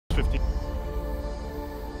15.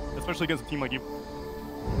 Especially against a team like you.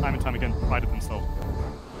 Time and time again, prided themselves.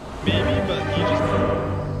 Maybe, but he just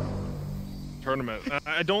tournament.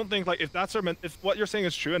 I don't think like if that's their if what you're saying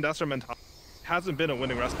is true and that's their mentality, it hasn't been a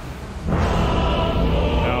winning wrestling.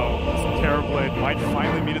 Now, this Terrorblade might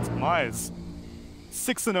finally meet its demise.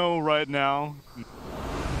 6-0 right now.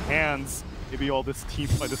 Hands, maybe all this team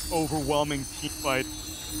fight, this overwhelming team fight,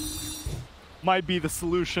 might be the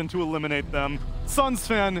solution to eliminate them. Suns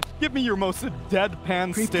fan, give me your most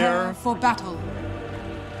deadpan stare. Prepare for battle.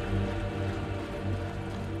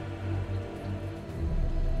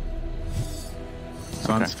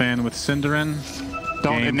 Suns fan with Cinderin.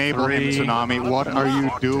 Don't enable him, Tsunami. What are you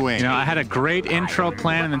doing? You know, I had a great intro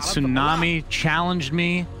plan, and then Tsunami challenged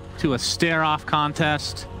me to a stare-off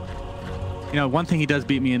contest. You know, one thing he does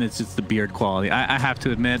beat me in is just the beard quality. I have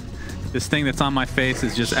to admit, this thing that's on my face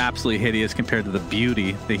is just absolutely hideous compared to the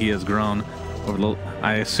beauty that he has grown over the,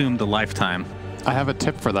 I assume, the lifetime. I have a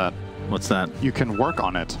tip for that. What's that? You can work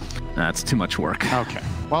on it. That's too much work. Okay.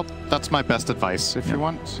 Well, that's my best advice. If you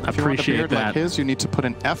want, a beard like his, you need to put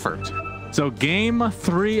in effort. So game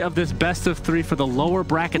 3 of this best of 3 for the lower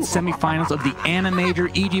bracket semifinals of the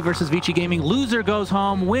AniMajor EG versus Vici Gaming. Loser goes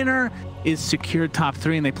home. Winner is secured top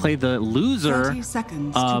 3, and they play the loser of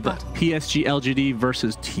PSG LGD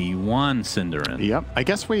versus T1 Cinderin. Yep. I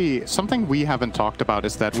guess something we haven't talked about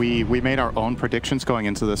is that we made our own predictions going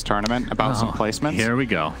into this tournament about some placements. Here we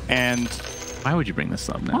go. And why would you bring this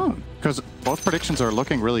up now? Because both predictions are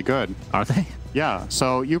looking really good. Are they? Yeah,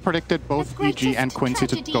 so you predicted both EG and Quincy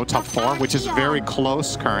to go top 4, which is very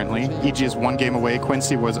close currently. EG is 1 game away.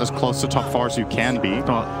 Quincy was as close to top 4 as you can be.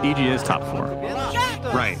 Well, EG is top 4.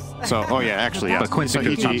 Right. So, oh yeah, actually, yeah. But Quincy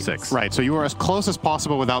could be top 6. Right, so you were as close as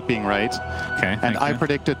possible without being right. Okay. And I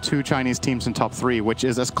predicted 2 Chinese teams in top 3, which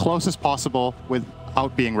is as close as possible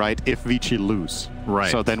without being right if Vici lose.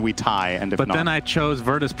 Right. So then we tie, and if not... But then I chose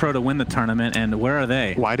Virtus Pro to win the tournament, and where are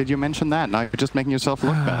they? Why did you mention that? Now you're just making yourself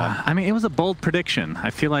look bad. I mean, it was a bold prediction.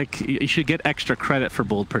 I feel like you should get extra credit for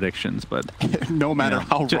bold predictions, but... no matter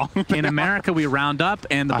how wrong in America, we round up,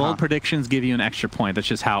 and the bold predictions give you an extra point. That's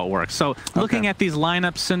just how it works. So, looking at these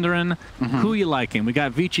lineups, Cinderin, who are you liking? We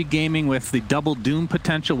got Vici Gaming with the double Doom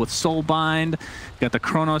potential with Soulbind. We got the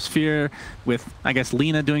Chronosphere with, I guess,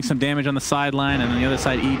 Lina doing some damage on the sideline, and on the other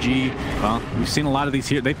side, EG. Well, we've seen a lot of these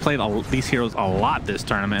here. They've played these heroes a lot this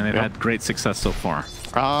tournament, and they've had great success so far.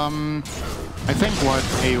 I think what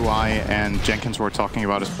AUI and Jenkins were talking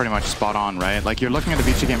about is pretty much spot on, right? Like, you're looking at a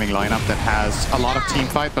Vici Gaming lineup that has a lot of team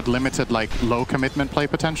fight, but limited, like, low commitment play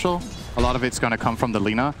potential. A lot of it's going to come from the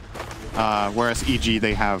Lina. Whereas EG,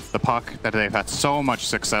 they have the Puck that they've had so much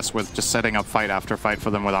success with, just setting up fight after fight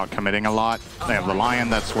for them without committing a lot. They have the Lion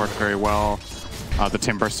that's worked very well. The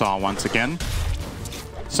Timbersaw once again.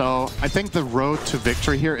 So I think the road to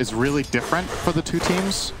victory here is really different for the two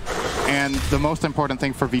teams. And the most important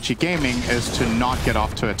thing for Vici Gaming is to not get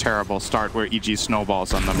off to a terrible start where EG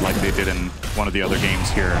snowballs on them like they did in one of the other games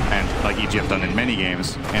here, and like EG have done in many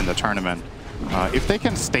games in the tournament. If they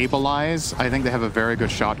can stabilize, I think they have a very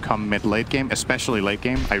good shot come mid-late game, especially late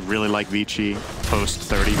game. I really like Vici post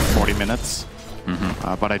 30, 40 minutes.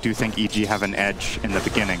 But I do think EG have an edge in the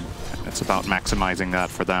beginning. It's about maximizing that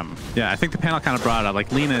for them. Yeah, I think the panel kind of brought it up.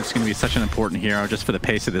 Like, Lina is going to be such an important hero just for the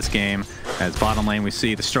pace of this game. As bottom lane, we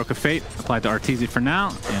see the Stroke of Fate applied to Arteezy for now,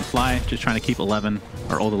 and Fly just trying to keep 11,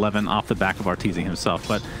 or old 11, off the back of Arteezy himself.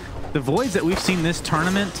 But the voids that we've seen this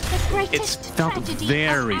tournament, it's felt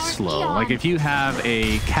very slow. Like, if you have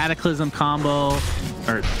a Cataclysm combo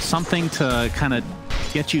or something to kind of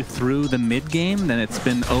get you through the mid game, then it's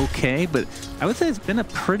been okay. But I would say it's been a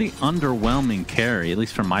pretty underwhelming carry, at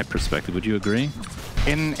least from my perspective. Would you agree?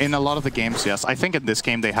 In a lot of the games, yes. I think in this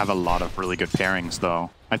game they have a lot of really good pairings, though.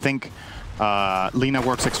 I think Lina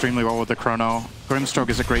works extremely well with the Chrono. Grimstroke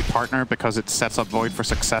is a great partner because it sets up Void for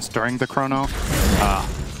success during the Chrono.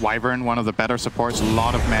 Wyvern, one of the better supports, a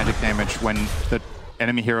lot of magic damage when the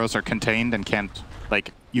enemy heroes are contained and can't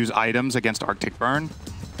like use items against Arctic Burn.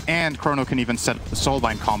 And Chrono can even set the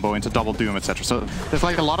Soulbind combo into double Doom, etc. So there's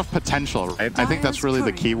like a lot of potential, right? I think that's really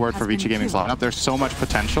the key word for Vici Gaming's lineup. There's so much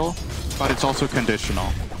potential, but it's also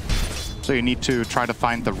conditional. So you need to try to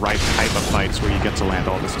find the right type of fights where you get to land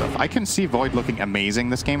all this stuff. I can see Void looking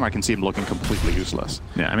amazing this game, or I can see him looking completely useless.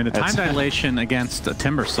 Yeah, I mean, the time dilation against a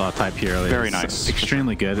Timbersaw type hero is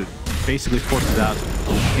extremely good. It basically forces out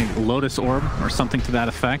Lotus Orb or something to that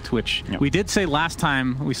effect, which we did say last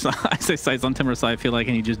time we saw iceiceice on Timbersaw, I feel like,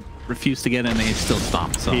 and he just refused to get in and he still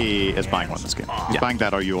stopped. So he is buying one this game. He's buying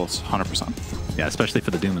that or Yules, 100%. Yeah, especially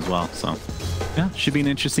for the Doom as well. So yeah, should be an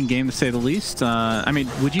interesting game to say the least. I mean,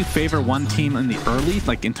 would you favor one team in the early,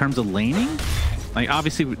 like in terms of laning? Like,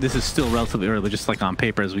 obviously, this is still relatively early, just like on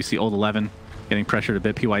paper, as we see Old 11 getting pressured a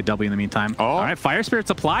bit, PYW in the meantime. Oh. All right, Fire Spirit's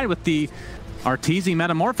applied with the Arteezy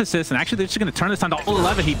Metamorphosis, and actually they're just going to turn this on to Old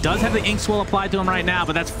 11. He does have the Ink Swell applied to him right now,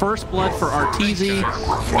 but that's first blood for Arteezy.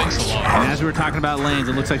 And as we were talking about lanes,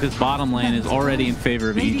 it looks like this bottom lane is already in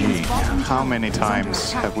favor of EG. How many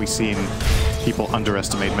times have we seen people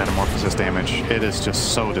underestimate Metamorphosis damage? It is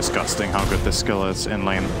just so disgusting how good this skill is in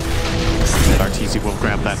lane. And Arteezy will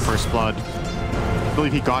grab that first blood. I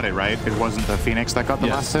believe he got it, right? It wasn't the Phoenix that got the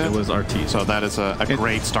last hit? It was Arteezy. So that is a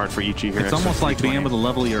great start for EG here. It's almost like being able to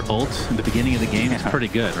level your ult in the beginning of the game. It's pretty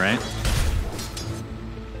good, right?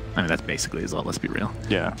 I mean, that's basically his ult, let's be real.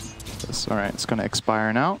 Yeah. All right, it's going to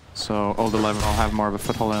expire now. So Old 11 will have more of a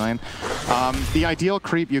foothold in lane. The ideal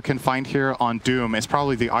creep you can find here on Doom is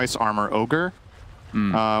probably the Ice Armor Ogre,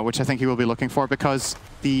 which I think he will be looking for, because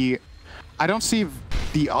I don't see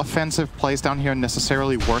the offensive plays down here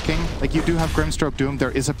necessarily working. Like, you do have Grimstroke Doom,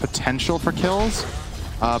 there is a potential for kills,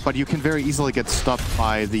 but you can very easily get stuck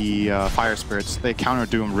by the Fire Spirits. They counter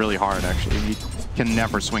Doom really hard, actually. He can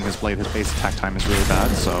never swing his blade. His base attack time is really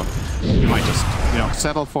bad, so you might just, you know,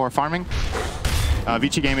 settle for farming.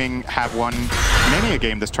 Vici Gaming have won many a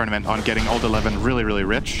game this tournament on getting Old 11 really, really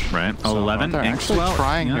rich. Right. So Old 11, they're actually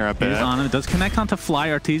trying here a bit. He's on him. It does connect onto Fly.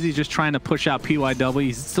 Arteezy just trying to push out PYW.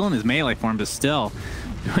 He's still in his melee form, but still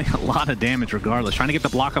doing a lot of damage regardless. Trying to get the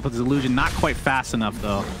block up with his illusion. Not quite fast enough,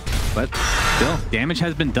 though. But still, damage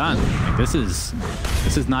has been done. Like, this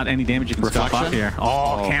is not any damage you can scuff up here.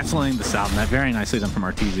 Oh, canceling the South. That very nicely done from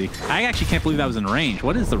Arteezy. I actually can't believe that was in range.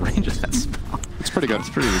 What is the range of that spell? It's pretty good. It's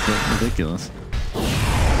pretty ridiculous.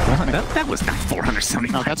 That was not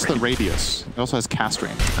 475. No, that's the radius. It also has cast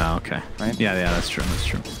range. Oh, okay. Right? Yeah, that's true. That's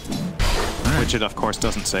true. Which it, of course,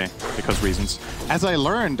 doesn't say, because reasons. As I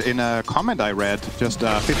learned in a comment I read just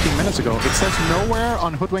 15 minutes ago, it says nowhere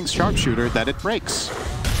on Hoodwink's Sharpshooter that it breaks.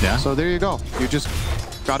 Yeah. So there you go. You just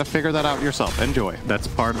got to figure that out yourself. Enjoy. That's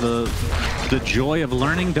part of the joy of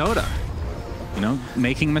learning Dota. You know,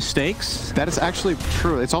 making mistakes. That is actually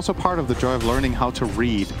true. It's also part of the joy of learning how to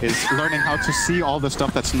read, is learning how to see all the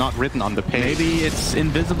stuff that's not written on the page. Maybe it's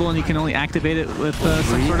invisible and you can only activate it with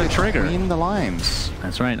some sort of trigger. Between the lines.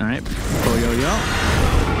 That's right. All right.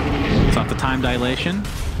 Poyo-Yo. It's off the time dilation.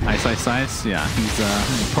 iceiceice. Yeah, he's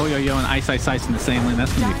Poyo-Yo and iceiceice in the same lane.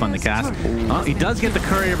 That's going to be fun to cast. Oh, he does get the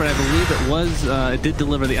courier, but I believe it did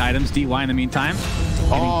deliver the items. DY in the meantime.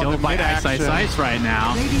 Getting doped by iceiceice right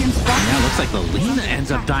now. Yeah, looks like the Lina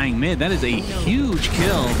ends up dying mid. That is a huge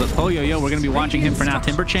kill, but Poyo-Yo, we're going to be watching him for now.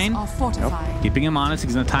 Timberchain, keeping him honest.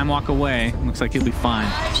 He's going to time walk away. Looks like he'll be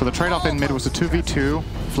fine. So the trade-off in mid was a 2v2.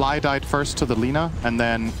 Fly died first to the Lina, and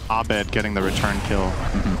then Abed getting the return kill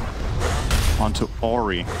onto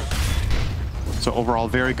Ori. So overall,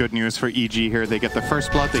 very good news for EG here. They get the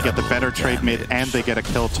first blood, they get the better trade mid, and they get a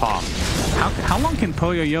kill top. How long can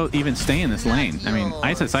Poyo-Yo even stay in this lane? I mean,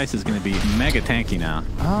 iceiceice is going to be mega tanky now.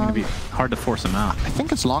 It's going to be hard to force him out. I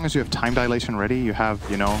think as long as you have time dilation ready, you have,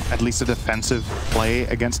 you know, at least a defensive play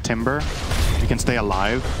against Timber. You can stay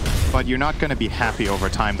alive, but you're not going to be happy over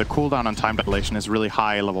time. The cooldown on time dilation is really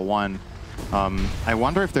high, level 1. I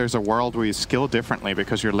wonder if there's a world where you skill differently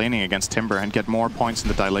because you're laning against Timber and get more points in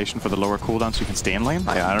the dilation for the lower cooldown so you can stay in lane.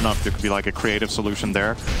 I don't know if there could be like a creative solution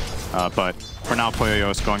there, but for now Poyo-Yo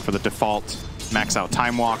is going for the default max out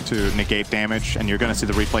time walk to negate damage, and you're going to see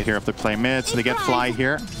the replay here of the play mid, so they get Fly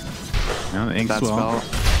here. No, the Ink Swell.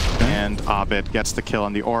 And Abed gets the kill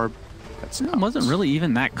on the orb. It wasn't really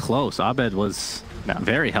even that close. Abed was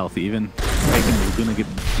very healthy, even taking the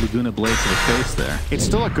Laguna blade to the face there. It's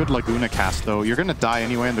still a good Laguna cast, though. You're going to die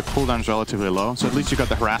anyway, and the cooldown's relatively low, so at least you got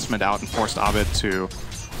the harassment out and forced Abed to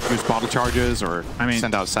use bottle charges or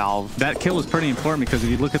send out salve. That kill was pretty important because if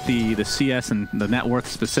you look at the CS and the net worth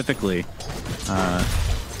specifically,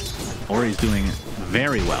 Ori's doing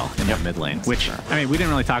very well in that mid lane, which, I mean, we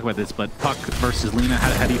didn't really talk about this, but Puck versus Lina,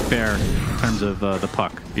 how do you fare in terms of the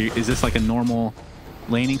Puck? Is this like a normal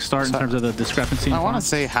laning start in terms of the discrepancy? I want to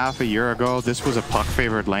say half a year ago, this was a Puck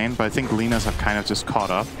favored lane, but I think Linas have kind of just caught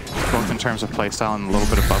up, both in terms of playstyle and a little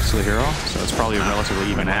bit of buffs to the hero, so it's probably a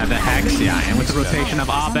relatively even. And the Hex, and with the rotation of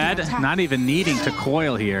Abed, not even needing to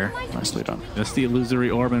coil here. Nicely done. Just the illusory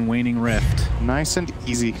orb and waning rift. Nice and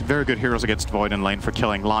easy. Very good heroes against Void in lane for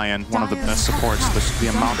killing Lion, one of the best supports. The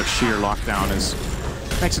amount of sheer lockdown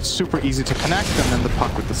makes it super easy to connect, and then the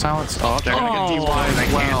Puck with the silence. Oh, they're gonna get DY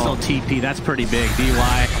as well. Cancel TP, that's pretty big.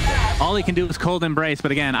 DY, all he can do is cold embrace,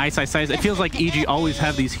 but again, iceiceice, it feels like EG always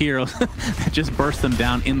have these heroes that just burst them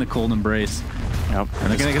down in the cold embrace. Yep.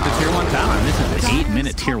 And they're gonna get the tier 1 talent. This is an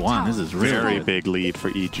 8-minute tier 1. This is really very big lead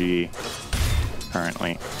for EG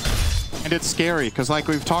currently. And it's scary, because like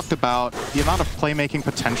we've talked about, the amount of playmaking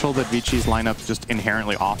potential that Vici's lineup just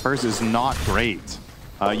inherently offers is not great.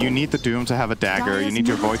 You need the Doom to have a dagger, you need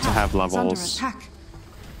your Void to have levels.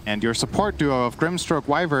 And your support duo of Grimstroke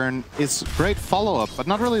Wyvern is great follow-up, but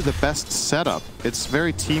not really the best setup. It's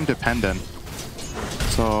very team-dependent.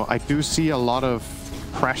 So I do see a lot of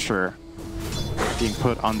pressure being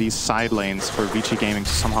put on these side lanes for Vici Gaming to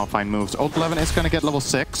somehow find moves. Old 11 is going to get level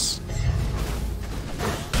 6.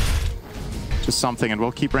 Just something, and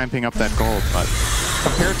we'll keep ramping up that gold, but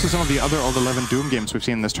compared to some of the other Old 11 Doom games we've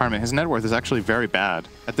seen in this tournament, his net worth is actually very bad.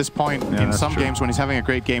 At this point, in some games when he's having a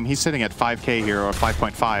great game, he's sitting at 5k here, or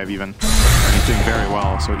 5.5 even. And he's doing very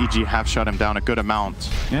well, so EG have shut him down a good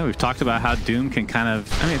amount. Yeah, we've talked about how Doom can kind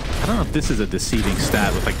of, I mean, I don't know if this is a deceiving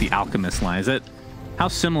stat with like the Alchemist line. Is it? How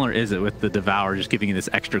similar is it with the Devour just giving you this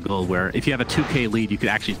extra gold where if you have a 2k lead, you could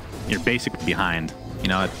actually, you're basically behind, you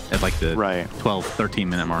know, at like the 12, 13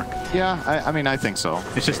 minute mark. Yeah, I mean, I think so.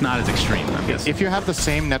 It's just not as extreme, I'm guessing. If you have the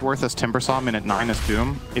same net worth as Timbersaw minute 9 as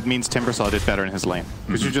Doom, it means Timbersaw did better in his lane.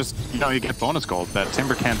 Because you just, you know, you get bonus gold that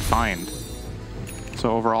Timber can't find.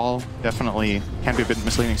 So overall, definitely can be a bit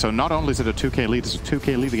misleading. So not only is it a 2k lead, it's a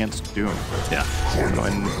 2k lead against Doom. Yeah. So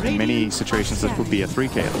in many situations, this would be a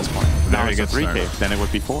 3k at this point. Now it's a 3k, then it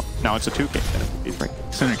would be 4. Now it's a 2k, then it would be 3.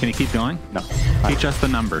 Senator, can you keep going? No. Teach us the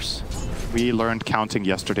numbers. We learned counting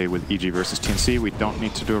yesterday with EG versus TNC. We don't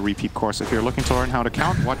need to do a repeat course. If you're looking to learn how to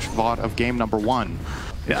count, watch VOD of game number 1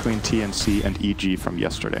 between TNC and EG from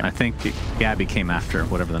yesterday. I think Gabby came after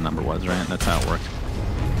whatever the number was, right? That's how it worked.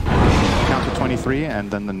 Count to 23, and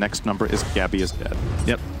then the next number is Gabby is dead.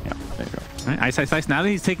 Yep. Yeah, there you go. All right, iceiceice, now that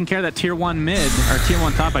he's taking care of that tier 1 mid, or tier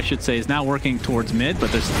 1 top, I should say, is now working towards mid,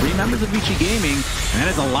 but there's 3 members of Vici Gaming, and that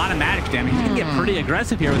is a lot of magic damage. He's going to get pretty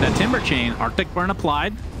aggressive here with that Timber Chain. Arctic Burn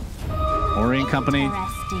applied. Ori and company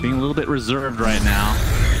being a little bit reserved right now.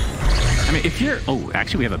 I mean, if you're... Oh,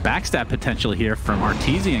 actually, we have a backstab potential here from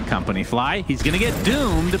Arteezy and company. Fly, he's going to get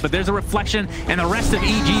doomed, but there's a reflection, and the rest of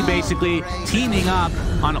EG basically teaming up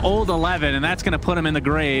on Old 11, and that's going to put him in the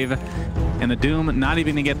grave. And the Doom not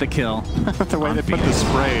even going to get the kill. The way they put the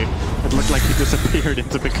spray, it looked like he disappeared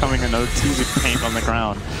into becoming an Arteezy paint on the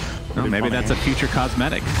ground. Well, maybe that's a future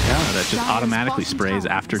cosmetic that just automatically sprays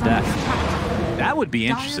after death. That would be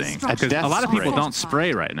interesting, because a lot of people don't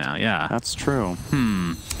spray right now. Yeah, that's true.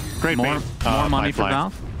 Great, more money for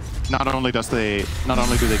Valve. Not only do they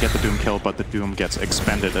get the Doom kill, but the Doom gets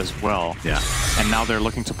expended as well. Yeah. And now they're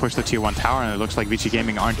looking to push the tier 1 tower, and it looks like Vici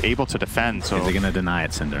Gaming aren't able to defend. So they're gonna deny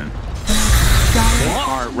it, Cinder. They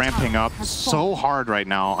are ramping up so hard right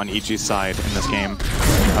now on EG's side in this game.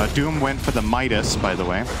 Doom went for the Midas, by the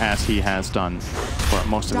way, as he has done for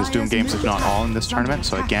most of his Doom games, if not all in this tournament.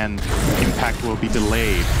 So again, impact will be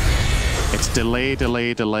delayed. It's delay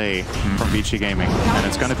from Vici Gaming, and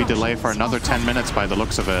it's going to be delayed for another 10 minutes by the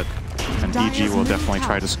looks of it. And EG will definitely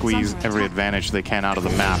try to squeeze every advantage they can out of the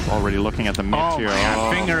map. Already looking at the mid here.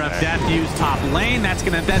 Oh, Finger of Death used top lane. That's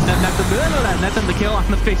going to net them the kill on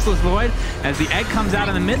the Faceless Void. As the egg comes out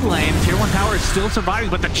in the mid lane, tier 1 tower is still surviving,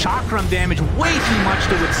 but the Chakram damage way too much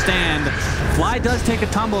to withstand. Fly does take a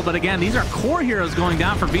tumble, but again, these are core heroes going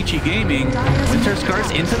down for Vici Gaming. Winter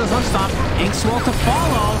Skirts into the hook stop. Inkswell to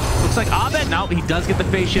follow. Looks like Abed. No, he does get the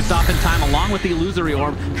phase shift off in time, along with the Illusory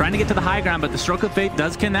Orb. Trying to get to the high ground, but the Stroke of Fate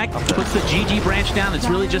does connect. Puts the GG branch down. It's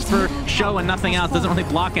really just for show and nothing else. Doesn't really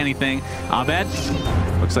block anything. Abed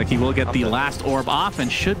looks like he will get the last orb off and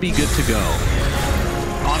should be good to go.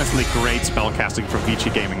 Honestly, great spellcasting from Vici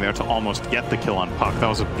Gaming there to almost get the kill on Puck. That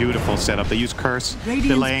was a beautiful setup. They use Curse,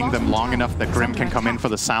 delaying them long enough that Grim can come in for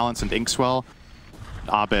the Silence and Inkswell.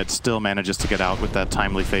 Abed still manages to get out with that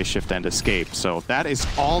timely phase shift and escape. So that is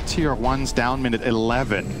all tier 1s down minute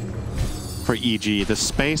 11 for EG. The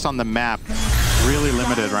space on the map really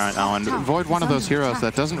limited right now, and Void, one of those heroes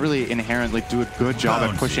that doesn't really inherently do a good job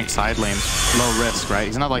at pushing side lanes low risk, right?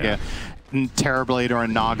 He's not like a Terrorblade or a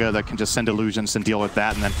Naga that can just send illusions and deal with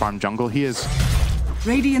that and then farm jungle. He is...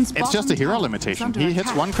 It's just a hero limitation. He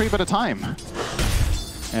hits one creep at a time.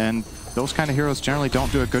 And those kind of heroes generally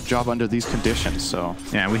don't do a good job under these conditions, so...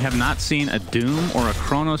 Yeah, we have not seen a Doom or a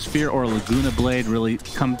Chronosphere or a Laguna Blade really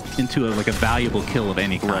come into a valuable kill of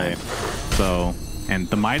any kind. Right. So... And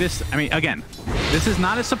the Midas, I mean, again, this is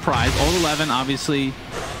not a surprise. Old 11, obviously,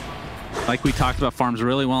 like we talked about, farms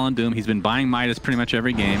really well on Doom. He's been buying Midas pretty much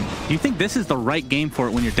every game. Do you think this is the right game for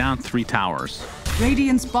it when you're down 3 towers?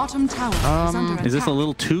 Radiant's bottom tower is under attack. Is this a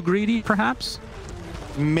little too greedy, perhaps?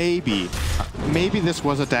 Maybe. maybe this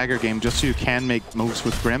was a dagger game just so you can make moves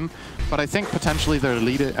with Grim, but I think potentially their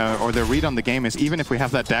lead or their read on the game is even if we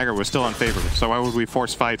have that dagger, we're still unfavored. So why would we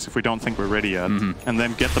force fights if we don't think we're ready yet? And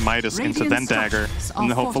then get the Midas into then dagger, and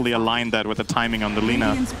then hopefully align that with the timing on the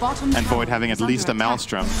Lina, and Void having at least a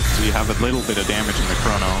Maelstrom, so you have a little bit of damage in the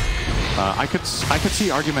Chrono. I could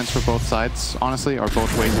see arguments for both sides, honestly, or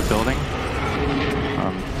both ways of building.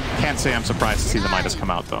 Can't say I'm surprised to see the Midas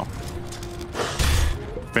come out, though.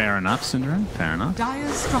 Fair enough, Syndrome. Fair enough.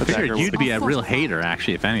 I figured you'd be a real hater,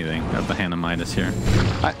 actually, if anything, of the hand of Midas here.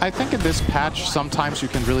 I think in this patch, sometimes you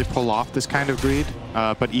can really pull off this kind of greed,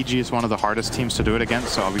 but EG is one of the hardest teams to do it against,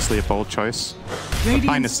 so obviously a bold choice. But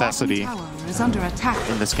by necessity,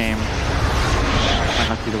 in this game, might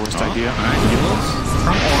not be the worst idea. All right, heals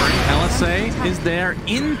from Ori. LSA is there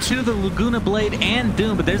into the Laguna Blade and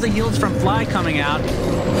Doom, but there's a heals from Fly coming out.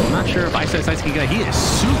 I'm not sure if iceiceice can get. He is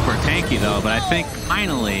super tanky though, but I think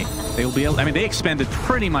finally they will be able. I mean, they expended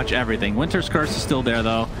pretty much everything. Winter's Curse is still there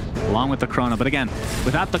though, along with the Chrono. But again,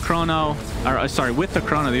 without the Chrono, or sorry, with the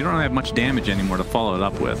Chrono, they don't really have much damage anymore to follow it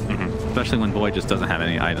up with. Especially when Void just doesn't have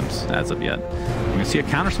any items as of yet. We're gonna see a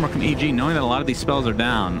counter smoke from EG, knowing that a lot of these spells are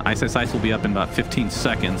down. iceiceice will be up in about 15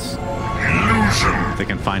 seconds. If they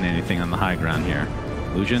can find anything on the high ground here.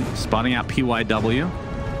 Illusion spotting out PYW.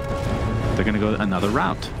 They're gonna go another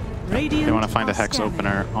route. They want to find a Hex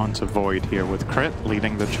opener onto Void here with Crit,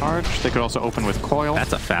 leading the charge. They could also open with Coil.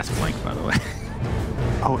 That's a fast blink, by the way.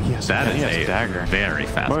 Oh, yes, that is a dagger. Very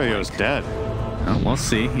fast blink. Boyo's dead. Oh, we'll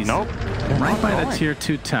see. He's right by the tier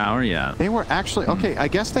 2 tower, yeah. They were actually, okay, I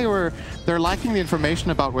guess they're lacking the information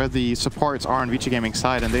about where the supports are on Vici Gaming's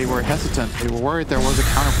side, and they were hesitant. They were worried there was a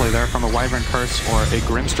counterplay there from a Wyvern Curse or a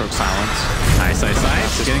Grimstroke Silence.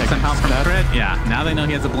 iceiceice getting some help from Crit. Yeah, now they know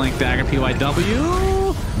he has a blink dagger.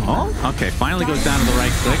 PYW. Oh, okay, finally goes down to the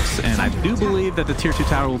right clicks, and I do believe that the tier 2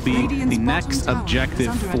 tower will be the next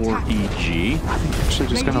objective for EG. I think they're actually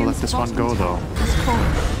just going to let this one go, though.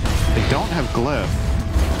 They don't have Glyph.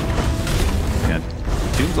 Yeah,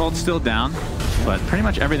 Doom's ult still down, but pretty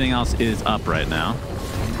much everything else is up right now.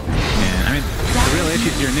 And I mean, the real issue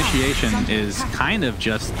with your initiation is kind of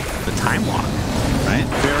just the time walk, right?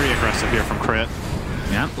 Very aggressive here from Crit.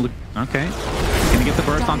 Yeah, okay. Gonna get the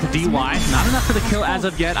burst onto DY. Not enough for the kill as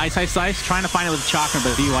of yet. iceiceice trying to find it with Chakra,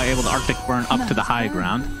 but DY able to Arctic Burn up to the high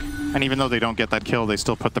ground. And even though they don't get that kill, they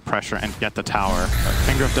still put the pressure and get the tower.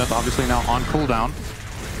 Finger of Death obviously now on cooldown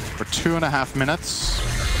for 2.5 minutes.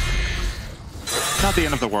 Not the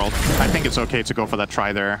end of the world. I think it's okay to go for that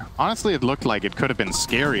try there. Honestly, it looked like it could have been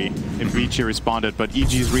scary if Vici responded, but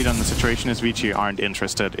EG's read on the situation is Vici aren't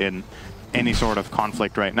interested in any sort of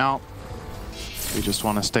conflict right now. They just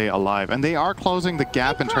want to stay alive. And they are closing the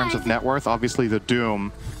gap in terms of net worth. Obviously, the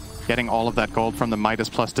Doom, getting all of that gold from the Midas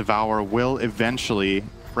plus Devour, will eventually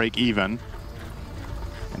break even.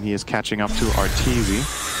 And he is catching up to Arteezy.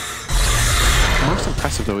 Most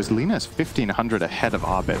impressive, though, is Lina is 1,500 ahead of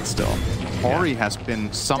Abed still. Ori has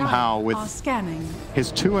been somehow, with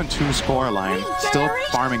his 2-2 scoreline, still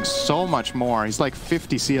farming so much more. He's like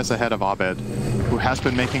 50 CS ahead of Abed, who has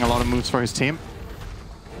been making a lot of moves for his team.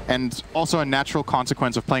 And also a natural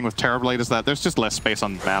consequence of playing with Terrorblade is that there's just less space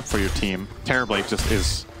on the map for your team. Terrorblade just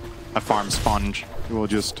is a farm sponge. He will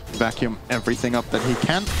just vacuum everything up that he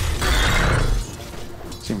can.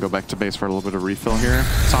 See him go back to base for a little bit of refill here.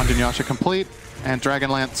 Sanjin Yasha complete. And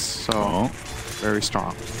Dragonlance, so very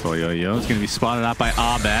strong. Yo is going to be spotted out by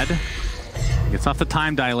Abed. Gets off the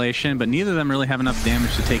time dilation, but neither of them really have enough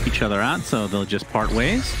damage to take each other out, so they'll just part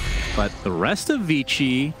ways. But the rest of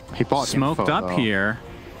Vici smoked up here.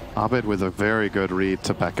 Abed with a very good read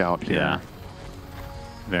to back out here. Yeah.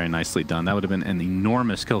 Very nicely done. That would have been an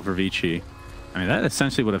enormous kill for Vici. I mean, that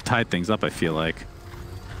essentially would have tied things up, I feel like.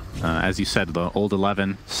 As you said, the old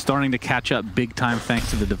 11 starting to catch up big time thanks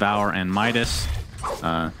to the Devour and Midas.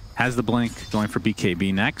 Has the blink, going for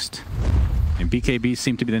BKB next. And BKB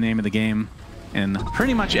seem to be the name of the game in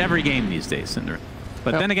pretty much every game these days, Cinder.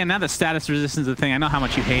 But then again, now that status resistance is the thing, I know how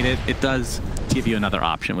much you hate it. It does give you another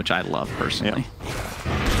option, which I love personally.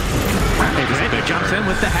 Grid jumps in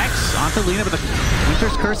with the Hex onto Lina, but the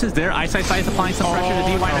Winter's Curse is there. iceiceice applying some pressure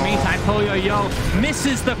to DY. In the meantime, Poyo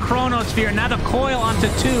misses the Chronosphere. Now the Coil onto 2.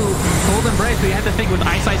 Cold Embrace, but you have to think with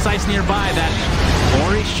iceiceice nearby that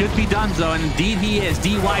Ori should be done, though, and indeed he is.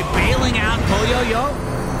 DY bailing out Poyo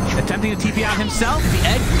attempting to TP out himself. The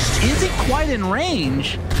edge isn't quite in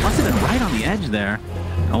range. Must have been right on the edge there.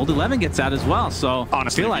 Old 11 gets out as well, so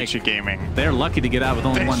honestly, I feel like Vici Gaming, they're lucky to get out with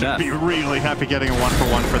only one death. They should be really happy getting a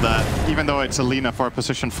 1-for-1 for that. Even though it's a Lina for a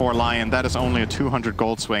position 4 Lion, that is only a 200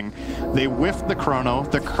 gold swing. They whiffed the Chrono.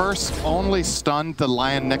 The Curse only stunned the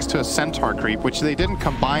Lion next to a Centaur creep, which they didn't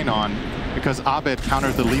combine on. because Abed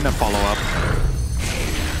countered the Lina follow-up.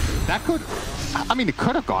 That could... I mean, it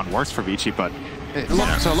could have gone worse for Vici, but...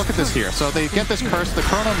 look at this here. So they get this curse, the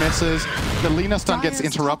Chrono misses, the Lina stun gets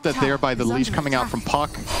interrupted there by the leash coming out from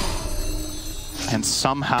Puck. And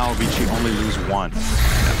somehow Vici only lose one.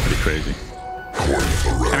 That's pretty crazy.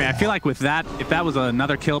 I mean, I feel like with that, if that was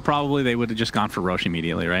another kill, probably they would have just gone for Roche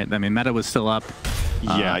immediately, right? I mean, meta was still up.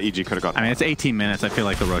 Yeah, EG could have got that. I mean, it's 18 minutes. I feel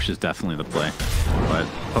like the Roche is definitely the play. But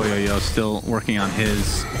Poyoyo still working on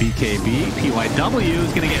his BKB. PYW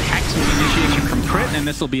is going to get Hex with initiation from Crit, and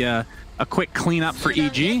this will be a quick cleanup for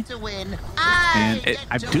EG. And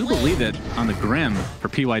I do believe that on the Grim for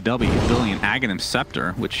PYW, he's building an Aghanim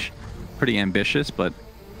Scepter, which pretty ambitious, but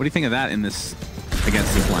what do you think of that in this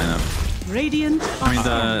against this lineup? Radiant.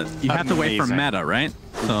 I mean, you have to wait for meta, right?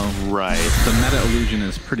 So right. The meta illusion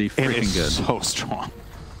is pretty freaking good. So strong.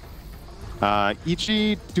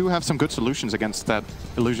 EG do have some good solutions against that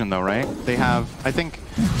illusion, though, right? They have, I think.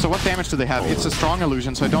 So what damage do they have? It's a strong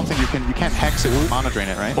illusion, so I don't think you can't hex it, mana drain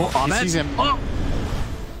it, right? Oh, he sees him. Oh.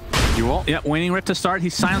 Duel. Yeah, waning rip to start.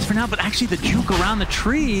 He's silenced for now, but actually the juke around the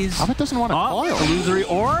trees. Abed doesn't want a coil. Illusory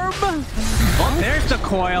orb. Oh, there's the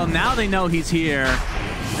coil. Now they know he's here.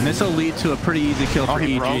 And this will lead to a pretty easy kill for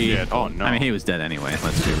EG. Oh, no. I mean, he was dead anyway,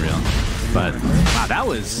 let's be real. But, wow, that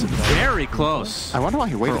was very close. I wonder why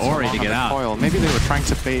he waited for Ori so long to get out. Coil. Maybe they were trying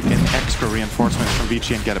to bait in extra reinforcements from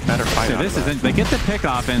Vici and get a better fight. So this is they get the pick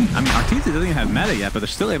off, and I mean, Arteezy doesn't even have meta yet, but they're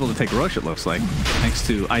still able to take Roche, it looks like, thanks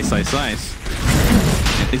to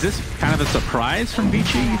iceiceice. Is this kind of a surprise from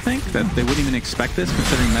Vici, you think? That they wouldn't even expect this,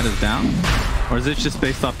 considering meta's down? Or is it just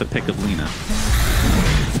based off the pick of Lina?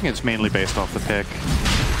 I think it's mainly based off the pick.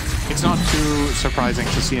 It's not too surprising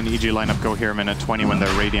to see an EG lineup go here minute 20 when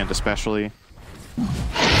they're Radiant, especially. We'll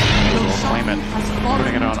claim it.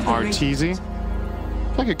 Putting it on Arteezy. I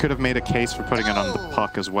feel like it could have made a case for putting it on the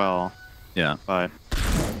Puck as well. Yeah. But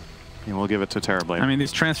we'll give it to Terrorblade. I mean,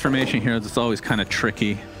 these transformation heroes, it's always kind of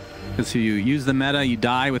tricky. Because if you use the meta, you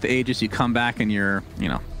die with Aegis, you come back and you're,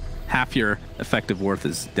 half your effective worth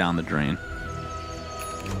is down the drain.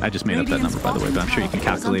 I just made up that number, by the way, but I'm sure you can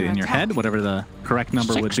calculate it in your head, whatever the correct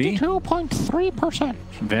number would be.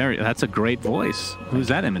 62.3%. That's a great voice. Who's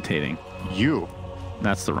that imitating? You.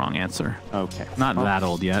 That's the wrong answer. Okay. Not that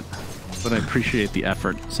old yet, but I appreciate the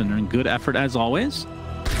effort. Sending good effort as always.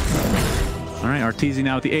 All right, Arteezy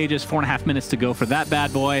now with the Aegis. 4.5 minutes to go for that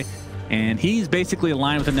bad boy. And he's basically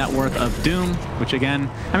aligned with the net worth of Doom, which again,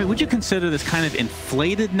 I mean, would you consider this kind of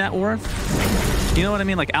inflated net worth? You know what I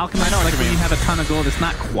mean? Like Alchemy, like when you have a ton of gold, it's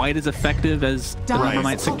not quite as effective as the number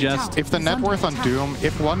might suggest. If the net worth on Doom,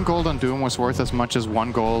 if 1 gold on Doom was worth as much as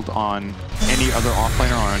 1 gold on any other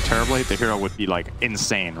offlaner or on Terrorblade, the hero would be like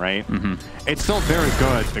insane, right? It's still very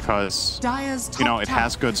good because, it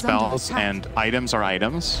has good spells and items are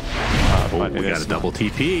items. But we got a double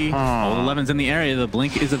TP. All 11's in the area. The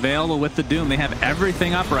blink is available with the Doom. They have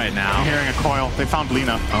everything up right now. I'm hearing a coil. They found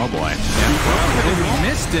Lina. Oh boy. Yeah.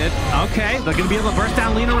 Missed it. Okay, they're going to be able to burst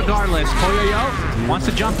down Lina regardless. Poyoyo wants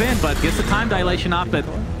to jump in, but gets the time dilation off. But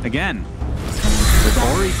again, with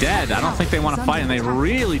Ori dead, I don't think they want to fight, and they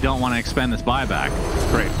really don't want to expend this buyback.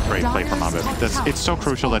 Great play from Abed. It's so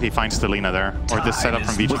crucial that he finds the Lina there, or this setup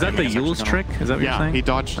from Vici. Was that the Yule's trick? Is that what you're saying? He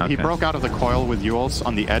dodged. Okay. He broke out of the coil with Yule's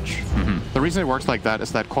on the edge. The reason it works like that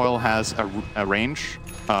is that coil has a range,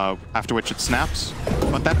 after which it snaps,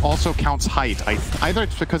 but that also counts height. Either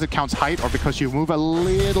it's because it counts height or because you move a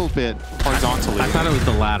little bit horizontally. I thought it was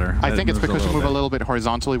the latter. I think it's because you move a little bit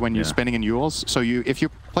horizontally when you're spinning in Yule's. So if you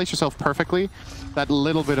place yourself perfectly, that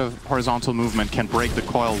little bit of horizontal movement can break the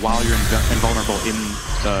coil while you're invulnerable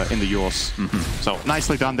in the Yule's. So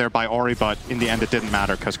nicely done there by Ori, but in the end it didn't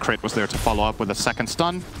matter because Crit was there to follow up with a second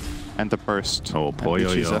stun. And the burst. Oh,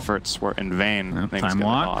 Poyoyo's efforts were in vain. Time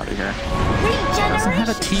walk. Out of here. Doesn't have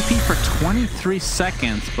a TP for 23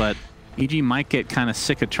 seconds, but EG might get kind of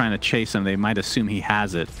sick of trying to chase him. They might assume he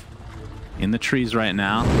has it. In the trees right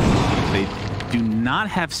now. They do not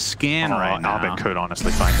have scan right now. Abed could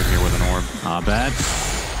honestly find him here with an orb. Abed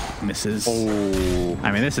misses. Oh.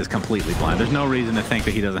 I mean, this is completely blind. There's no reason to think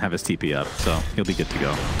that he doesn't have his TP up, so he'll be good to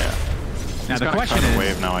go. Yeah. Now the question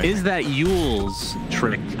is that Yule's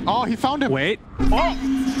trick? Oh, he found him. Wait. Oh,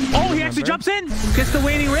 he actually jumps in. Gets the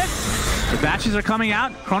waning rip. The batches are coming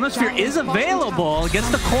out. Chronosphere is available. Gets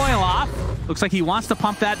the coil off. Looks like he wants to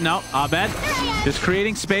pump that. No, Abed just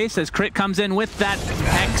creating space as Crit comes in with that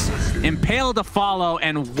Hex. Impale to follow,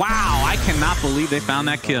 and wow, I cannot believe they found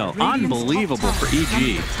that kill. Unbelievable for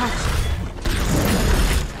EG.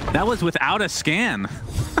 That was without a scan.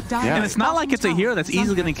 And it's not like it's a hero that's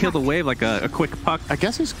easily going to kill the wave like a quick puck. I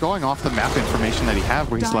guess he's going off the map information that he had,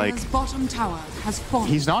 where he's like,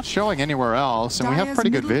 he's not showing anywhere else, and we have pretty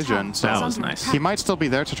good vision, so that was nice. He might still be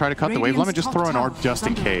there to try to cut the wave. Let me just throw an orb just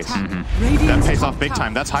in case. That pays off big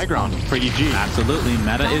time. That's high ground for EG. Absolutely.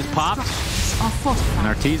 Meta is popped. And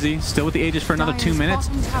Arteezy still with the Aegis for another 2 minutes.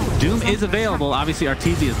 Doom is available. Obviously,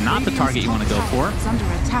 Arteezy is not the target you want to go for,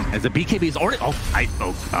 as the BKB is already...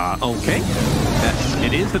 okay.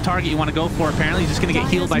 It is the target you want to go for. Apparently, he's just going to get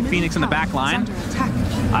healed by Phoenix in the back line.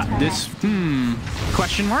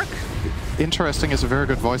 Question mark? Interesting is a very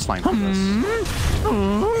good voice line for this.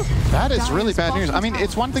 That is really bad news. I mean,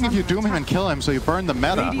 it's one thing if you doom him and kill him, so you burn the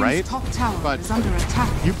meta, right? But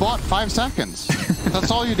you bought 5 seconds. That's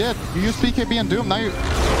all you did. You used BKB and doom, now you...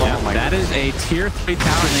 Oh my God. That is a tier 3 tower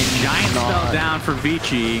and a giant spell down for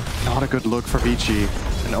Vici. Not a good look for Vici,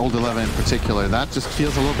 and Old 11 in particular. That just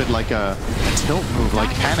feels a little bit like a tilt move, like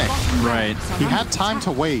panic. Right. He had time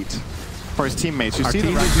to wait for his teammates. You see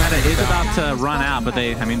the meta is about to run out, but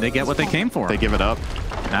they get what they came for. They give it up.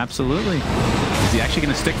 Absolutely. Is he actually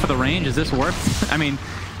going to stick for the range? Is this worth? I mean,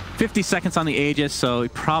 50 seconds on the Aegis, so he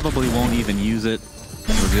probably won't even use it.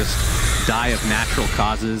 He'll just die of natural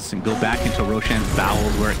causes and go back into Roshan's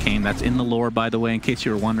bowels where it came. That's in the lore, by the way, in case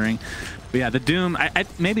you were wondering. But yeah, the Doom,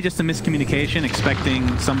 maybe just a miscommunication,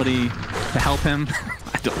 expecting somebody to help him.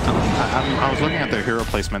 I don't know. I was looking at their hero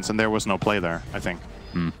placements, and there was no play there, I think.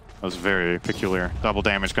 That was very peculiar. Double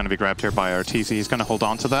damage going to be grabbed here by Arteezy. He's going to hold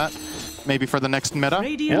on to that, maybe for the next meta.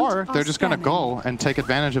 Or they're just going to go and take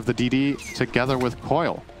advantage of the DD together with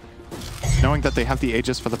Coil. Knowing that they have the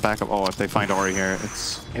Aegis for the backup. Oh, if they find Ori here,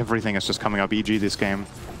 everything is just coming up EG this game.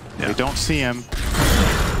 Yeah. They don't see him.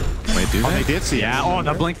 Wait, do they? They did see him. Yeah, oh,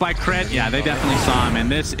 the blink by crit. Yeah, they definitely saw him. And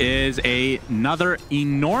this is another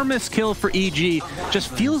enormous kill for EG.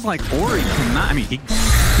 Just feels like Ori cannot... I mean,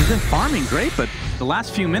 he's been farming great, but the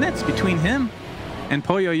last few minutes between him and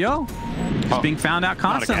Poyoyo is being found out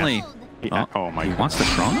constantly. Oh my God. He wants the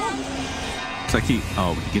chrono? It's like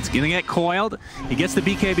he's gonna get coiled. He gets the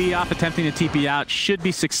BKB off, attempting to TP out. Should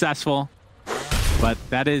be successful. But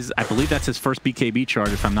that is, I believe that's his first BKB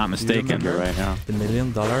charge, if I'm not mistaken. You're right now. The $1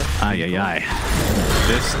 million. Ay, ay, ay.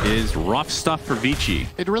 This is rough stuff for Vici.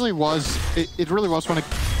 It really was. It really was going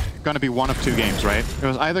to be one of 2 games, right? It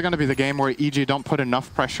was either going to be the game where EG don't put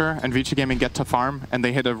enough pressure and Vici Gaming get to farm and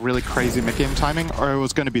they hit a really crazy mid-game timing, or it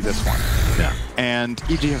was going to be this one. Yeah. And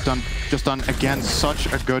EG have done again such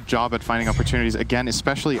a good job at finding opportunities. Again,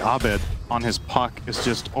 especially Abed on his puck is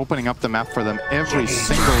just opening up the map for them every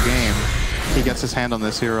single game. He gets his hand on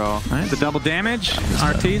this hero. All right, the double damage.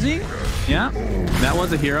 Arteezy. Yeah, that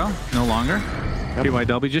was a hero. No longer. Yep.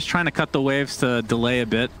 PYW just trying to cut the waves to delay a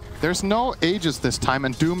bit. There's no Aegis this time,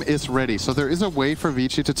 and Doom is ready. So there is a way for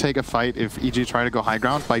Vici to take a fight if EG try to go high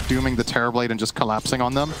ground by dooming the Terrorblade and just collapsing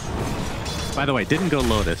on them. By the way, didn't go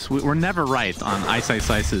Lotus. We're never right on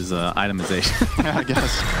iceiceice's itemization. Yeah, I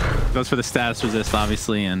guess. Goes for the status resist,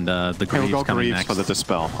 obviously, and the Greaves coming next. For the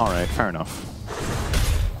Dispel. All right, fair enough.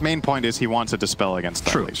 Main point is he wants a Dispel against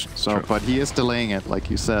Dilation. So, but he is delaying it, like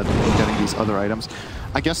you said, getting these other items.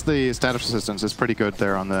 I guess the status resistance is pretty good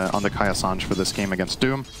there on the Kaya Sanj for this game against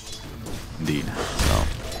Doom. Indeed. So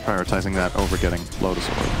prioritizing that over getting Lotus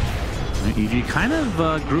Orb. EG kind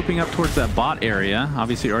of grouping up towards that bot area.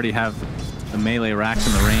 Obviously, you already have the melee racks,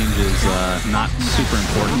 and the range is not super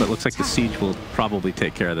important, but it looks like the Siege will probably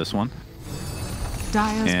take care of this one.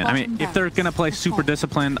 And I mean, if they're going to play super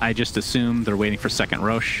disciplined, I just assume they're waiting for second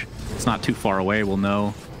Roche. It's not too far away. We'll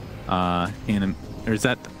know or is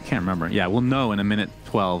that, I can't remember. Yeah, we'll know in a minute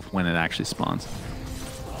 12 when it actually spawns.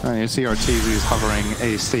 You see Arteezy hovering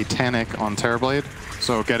a Satanic on Terrorblade,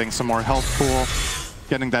 so getting some more health pool,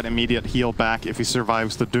 getting that immediate heal back if he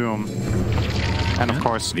survives the Doom. And of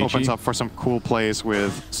course, Vici opens up for some cool plays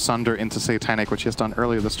with Sunder into Satanic, which he has done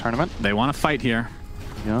earlier this tournament. They want to fight here.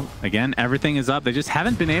 Yeah. Again, everything is up. They just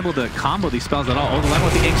haven't been able to combo these spells at all. Old 11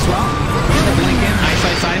 with the Ink Swell. And the blink in.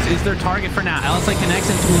 iceiceice is their target for now. LSI connects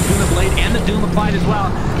into Laguna Blade and the Doom applied as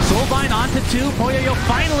well. Soulbind onto 2. Poyoyo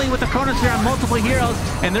finally with the Chronosphere on multiple heroes.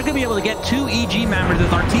 And they're going to be able to get 2 EG members as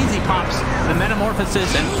Arteezy pops the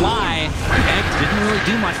Metamorphosis and Fly. Egg didn't really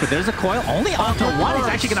do much, but there's a coil. Only onto 1. He's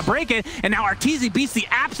actually going to break it. And now Arteezy beats the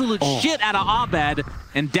absolute shit out of Abed.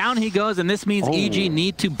 And down he goes. And this means EG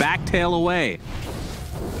need to backtail away.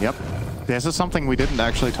 Yep. This is something we didn't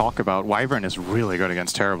actually talk about. Wyvern is really good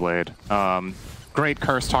against Terrorblade. Great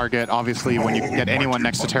curse target. Obviously, when you get anyone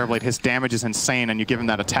next to Terrorblade, his damage is insane, and you give him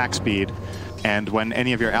that attack speed. And when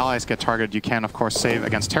any of your allies get targeted, you can, of course, save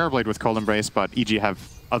against Terrorblade with Cold Embrace, but EG have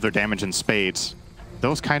other damage in spades.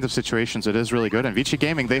 those kinds of situations, it is really good. And Vici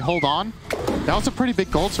Gaming, they hold on. That was a pretty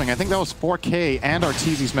big gold swing. I think that was 4K, and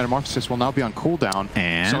Arteezy's Metamorphosis will now be on cooldown.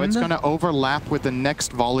 And so it's going to overlap with the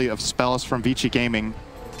next volley of spells from Vici Gaming.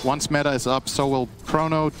 Once meta is up, so will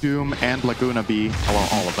Chrono, Doom, and Laguna be. Well,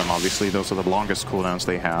 all of them, obviously. Those are the longest cooldowns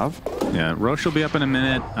they have. Yeah, Roche will be up in a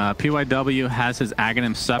minute. PYW has his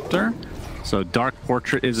Aghanim Scepter. So Dark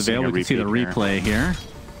Portrait is available. You can see the replay here.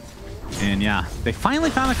 And yeah, they finally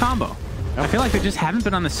found a combo. I feel like they just haven't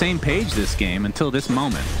been on the same page this game until this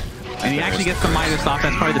moment. And he actually gets the Midas off.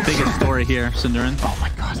 That's probably the biggest story here, Sindarin. Oh my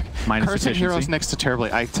god. Midas Cursing heroes next to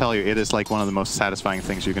Terribly, I tell you, it is like one of the most satisfying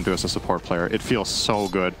things you can do as a support player. It feels so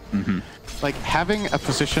good. Like having a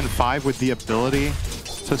position 5 with the ability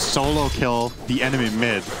to solo kill the enemy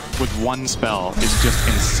mid with one spell is just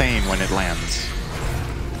insane when it lands.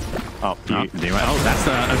 Oh, that's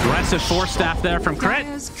the aggressive force staff there from Crit.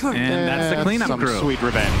 And that's the cleanup crew. Sweet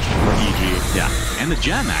revenge for EG. Yeah, and the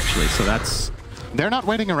gem actually, so that's... They're not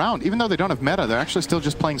waiting around. Even though they don't have meta, they're actually still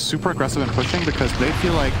just playing super aggressive and pushing because they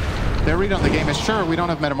feel like their read on the game is, sure, we don't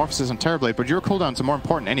have Metamorphosis and Terrorblade, but your cooldowns are more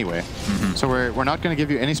important anyway. So we're not going to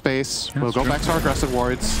give you any space. We'll go back to our aggressive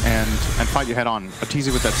wards and fight you head on.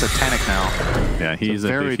 Arteezy with that Satanic now. Yeah, he's a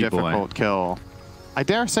very difficult kill. I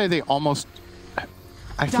dare say they almost...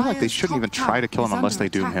 I feel like they shouldn't even try to kill him unless they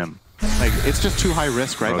doom him. Like, it's just too high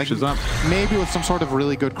risk, right? Like, maybe with some sort of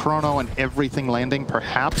really good chrono and everything landing,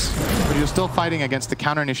 perhaps. But you're still fighting against the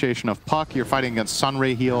counter initiation of Puck. You're fighting against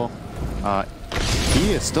Sunray heal.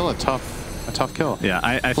 He is still a tough kill. Yeah,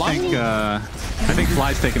 I think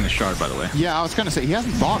Fly's taking the shard, by the way. Yeah, I was gonna say he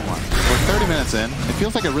hasn't bought one. We're 30 minutes in. It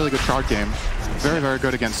feels like a really good shard game. Very, very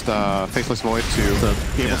good against Faceless Void to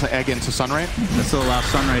be able to egg into Sunray. This will allow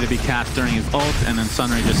Sunray to be cast during his ult, and then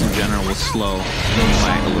Sunray just in general will slow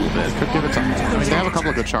lag a little bit. Could give it some. I mean, they have a couple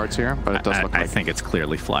of good shards here, but it does look like... I think it's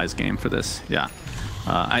clearly Fly's game for this, yeah.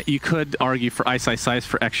 You could argue for iceiceice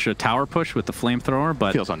for extra tower push with the flamethrower,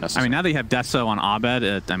 but feels unnecessary. I mean, now that you have Deso on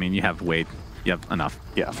Abed, I mean, you have enough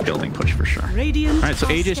building push for sure. All right, so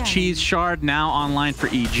Aegis Cheese Shard now online for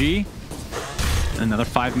EG. Another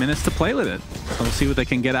 5 minutes to play with it. So we'll see what they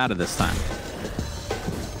can get out of this time.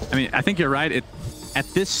 I mean, I think you're right. At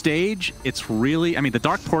this stage, it's really... I mean, the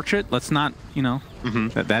Dark Portrait, let's not, you know...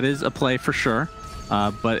 that is a play for sure.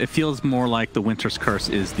 But it feels more like the Winter's Curse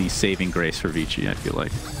is the saving grace for Vici, I feel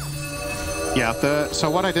like. Yeah,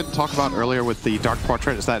 so what I didn't talk about earlier with the Dark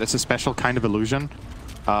Portrait is that it's a special kind of illusion.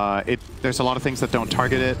 There's a lot of things that don't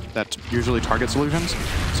target it, that usually targets illusions.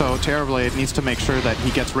 So Terrorblade needs to make sure that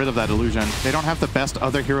he gets rid of that illusion. They don't have the best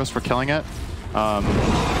other heroes for killing it.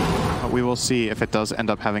 But we will see if it does end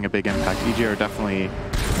up having a big impact. EG are definitely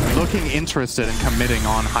looking interested in committing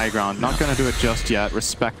on high ground. Not going to do it just yet,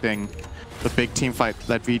 respecting the big team fight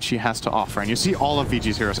that Vici has to offer. And you see all of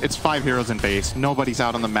Vigi's heroes. It's 5 heroes in base. Nobody's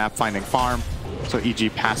out on the map finding farm. So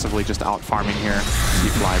EG passively just out farming here. See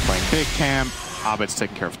Fly playing big camp. Abed's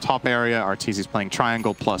taking care of top area. Arteezy's playing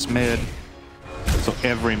triangle plus mid. So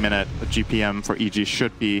every minute, the GPM for EG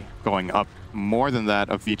should be going up more than that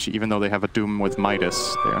of Vici, even though they have a Doom with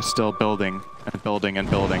Midas. They are still building and building and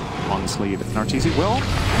building on this lead. And Arteezy will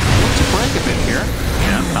look to break a bit here.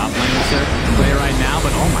 Yeah, top lane is their play right now,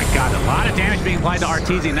 but oh my god, a lot of damage being applied to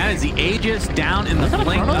Arteezy, and that is the Aegis down in the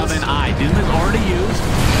blink of an eye. Doom is already used.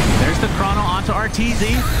 There's the Chrono onto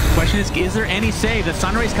Arteezy. Question is there any save? The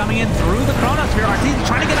Sunray's coming in through the Chronosphere. Arteezy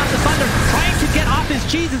trying to get off the Thunder, trying to get off his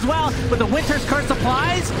cheese as well, but the Winter's Curse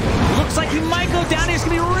applies. Looks like he might go down. He's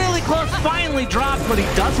going to be really close. Finally dropped, but he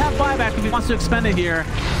does have buyback if he wants to expend it here.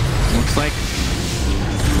 Looks like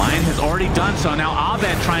Lion has already done so. Now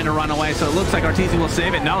Abed trying to run away, so it looks like Arteezy will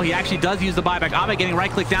save it. No, he actually does use the buyback. Abed getting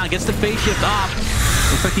right-click down, gets the phase shift off.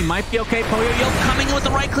 Looks like he might be okay. Poyo-Yo coming in with the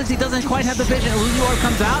right clicks. He doesn't quite have the vision. Illusion Orb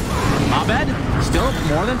comes out. Abed still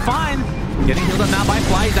more than fine. Getting healed up now by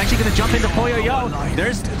Fly. He's actually going to jump into Poyo-Yo.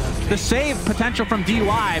 There's the save potential from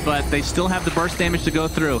DY, but they still have the burst damage to go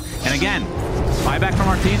through. And again, buyback from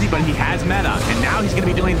Arteezy, but he has meta. And now he's going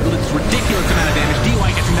to be doing this ridiculous amount of damage.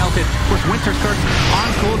 DY gets melted. Of course, Winter's Curse on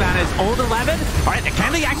cooldown is old 11. All right,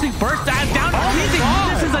 can they actually burst that down? Arteezy,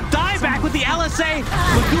 this is a dieback with the LSA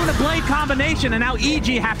Laguna Blade combination. And now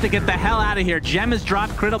EG have to get the hell out of here. Gem is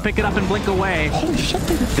dropped. Crit will pick it up and blink away. Holy shit,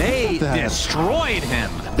 they destroyed him.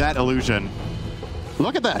 That illusion.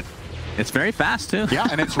 Look at that. It's very fast, too. Yeah,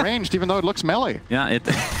 and it's ranged, even though it looks melee. Yeah, it's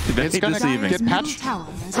going deceiving. to get patched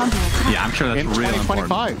Yeah, I'm sure that's in really 2025.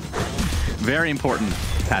 important. Very important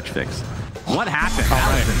patch fix. What happened?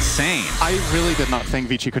 That was insane. I really did not think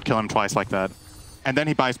Vici could kill him twice like that. And then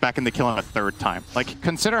he buys back and they kill him a 3rd time. Like,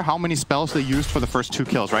 consider how many spells they used for the first 2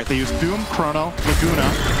 kills, right? They used Doom, Chrono,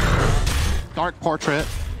 Laguna, Dark Portrait,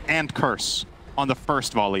 and Curse on the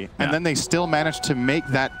first volley. And then they still manage to make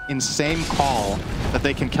that insane call that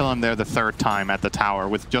they can kill him there the third time at the tower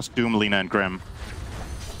with just Doom, Lina, and Grim.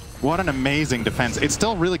 What an amazing defense. It's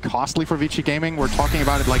still really costly for Vici Gaming. We're talking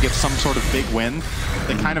about it like it's some sort of big win.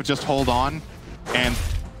 They kind of just hold on and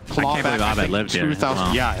claw back. Abed lived here. 2,000.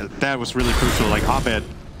 Wow. Yeah, that was really crucial. Like Abed,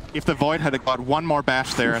 if the Void had got one more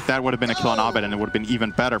bash there, that would have been a kill on Abed, and it would have been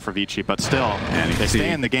even better for Vici. But still, they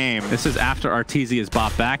stay in the game. This is after Arteezy is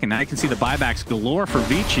bought back, and now you can see the buybacks galore for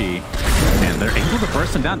Vici. And they're able to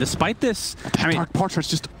burst him down despite this. Dark Portrait's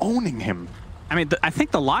just owning him. I mean, I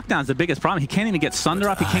think the lockdown is the biggest problem. He can't even get Sunder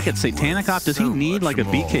off. He can't get Satanic off. Does he need like a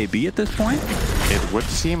BKB at this point? It would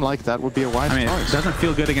seem like that would be a wise choice. It doesn't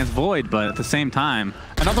feel good against Void, but at the same time,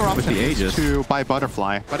 another option is to buy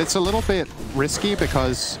Butterfly, but it's a little bit risky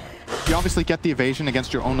because you obviously get the evasion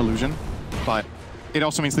against your own illusion, but it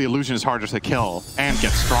also means the illusion is harder to kill and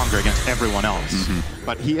gets stronger against everyone else.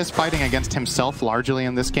 But he is fighting against himself largely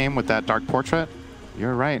in this game with that Dark Portrait.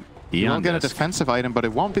 You're right. He will get a defensive item, but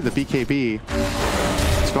it won't be the BKB.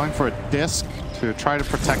 He's going for a disc to try to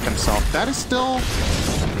protect himself. That is still...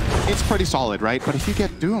 It's pretty solid, right? But if you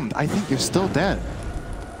get doomed, I think you're still dead.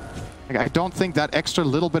 Like, I don't think that extra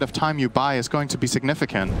little bit of time you buy is going to be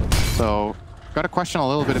significant. So, got to question a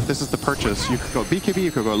little bit if this is the purchase. You could go BKB,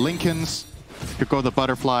 you could go Lincoln's, you could go the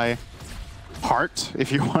Butterfly Heart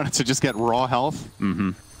if you wanted to just get raw health.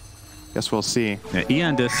 Guess we'll see. Yeah,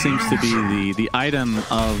 Eon Disc seems to be the item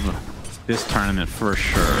of this tournament for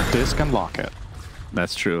sure. Disc and Locket.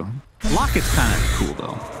 That's true. Locket's kind of cool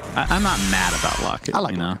though. I'm not mad about Locket. I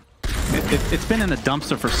like it. It's been in a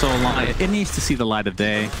dumpster for so long. It needs to see the light of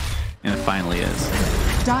day, and it finally is.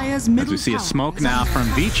 As we see a smoke now from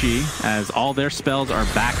Vici, as all their spells are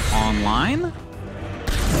back online.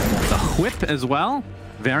 The whip as well.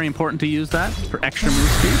 Very important to use that for extra move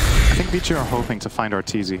speed. I think Vici are hoping to find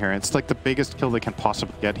Arteezy here. It's like the biggest kill they can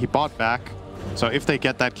possibly get. He bought back, so if they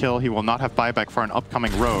get that kill, he will not have buyback for an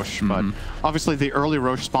upcoming Roche. But obviously the early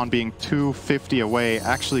Roche spawn being 250 away,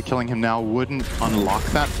 actually killing him now wouldn't unlock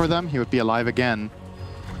that for them. He would be alive again.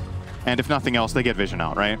 And if nothing else, they get vision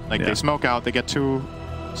out, right? Like they smoke out, they get 2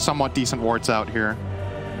 somewhat decent wards out here.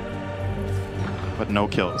 But no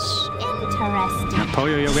kills. Interesting. And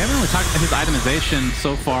Poyo, we haven't really talked about his itemization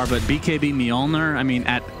so far, but BKB Mjolnir, I mean,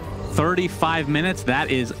 at 35 minutes, that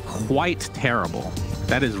is quite terrible.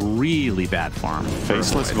 That is really bad farm.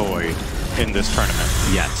 Faceless Void in this tournament.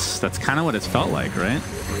 Yes, that's kind of what it's felt like, right?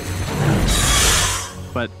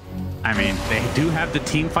 But, I mean, they do have the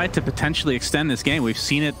team fight to potentially extend this game. We've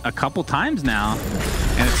seen it a couple times now,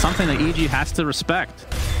 and it's something that EG has to respect.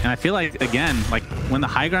 And I feel like, again, like when the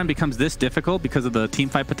high ground becomes this difficult because of the team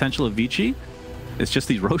fight potential of Vici, it's just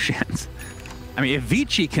these Roshans. I mean, if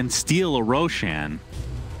Vici can steal a Roshan,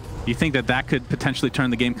 you think that that could potentially turn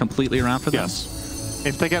the game completely around for them? Yes.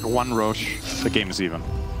 If they get one Roche, the game is even.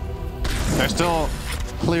 They're still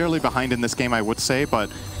clearly behind in this game, I would say,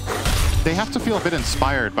 but they have to feel a bit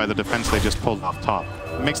inspired by the defense they just pulled off top.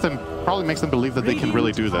 It probably makes them believe that they can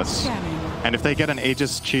really do this. And if they get an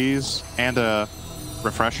Aegis Cheese and a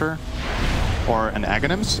Refresher or an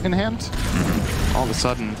Aghanims in hand, all of a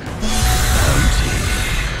sudden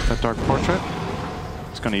that Dark Portrait,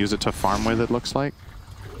 he's going to use it to farm with, it looks like.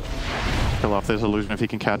 Kill off this illusion if he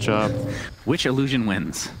can catch up. Which illusion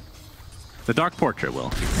wins? The Dark Portrait will,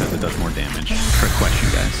 because it does more damage. Trick question,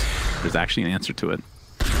 guys. There's actually an answer to it.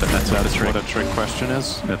 But that's what a trick question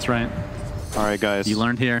is. That's right. All right, guys. You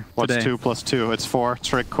learned here What's today. 2 + 2? It's 4.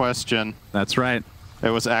 Trick question. That's right. It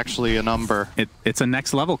was actually a number. It's a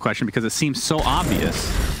next level question because it seems so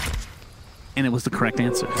obvious, and it was the correct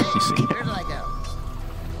answer. You see. Where did I go?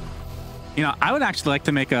 You know, I would actually like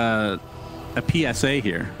to make a PSA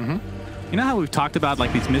here. You know how we've talked about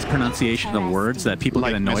like these mispronunciation of words that people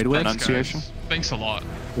get annoyed with? Mispronunciation? Thanks a lot.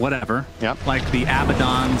 Whatever. Yep. Like the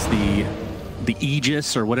Abaddons, the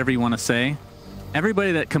Aegis, or whatever you want to say.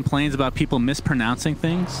 Everybody that complains about people mispronouncing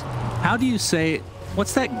things, how do you say,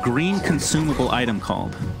 what's that green consumable item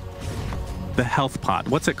called? The health pot.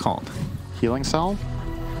 What's it called? Healing salve?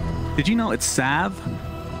 Did you know it's salve?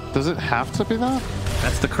 Does it have to be that?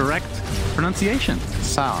 That's the correct pronunciation.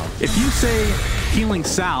 Salve. If you say healing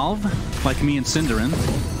salve, like me and Cinderin,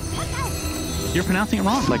 you're pronouncing it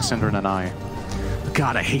wrong. Like Cinderin and I.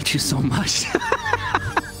 God, I hate you so much.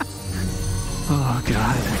 Oh,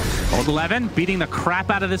 God. Old 11 beating the crap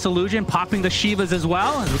out of this illusion, popping the Shivas as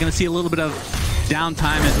well. We're going to see a little bit of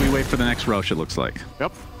downtime as we wait for the next Roche, it looks like.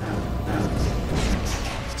 Yep.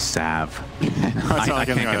 Sav. I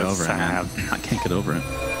can't get over it, man. I can't get over it.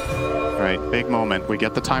 All right, big moment. We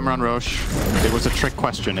get the timer on Roche. It was a trick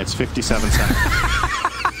question. It's 57 seconds.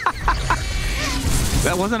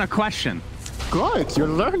 That wasn't a question. good. You're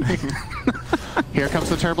learning. Here comes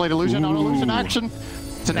the Terrorblade illusion on illusion action.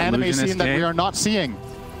 It's an anime Illusion scene that escape. we are not seeing.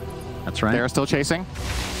 That's right. They're still chasing.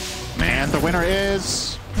 Man. And the winner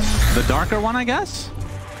is... The darker one, I guess?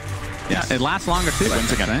 Yeah, it lasts longer too. It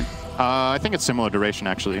wins again. Right? I think it's similar duration,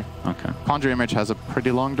 actually. Okay. Conjure Image has a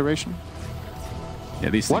pretty long duration. Yeah,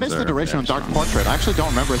 these What things is the are duration on very Dark strong. Portrait? I actually don't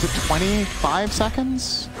remember. Is it 25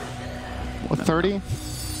 seconds? Or 30?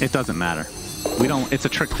 It doesn't matter. We don't. It's a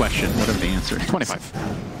trick question. Whatever the answer is. 25.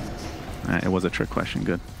 All right, it was a trick question.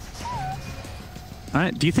 Good. All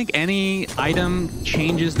right. Do you think any item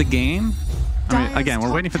changes the game? I mean, again,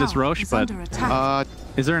 we're waiting for this Roche, but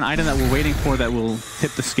is there an item that we're waiting for that will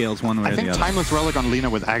tip the scales one way I or the think other? Timeless Relic on Lina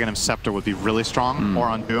with Aghanim Scepter would be really strong, or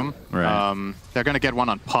on Doom. Right. They're going to get one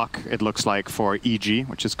on Puck, it looks like, for EG,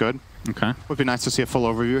 which is good. Okay. Would be nice to see a full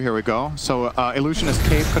overview. Here we go. So Illusionist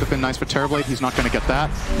Cave could have been nice for Terrorblade. He's not going to get that.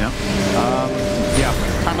 Yep.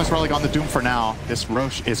 Yeah, Timeless Relic on the Doom for now. This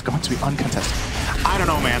Roche is going to be uncontested. I don't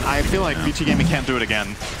know, man. I feel like VG Gaming can't do it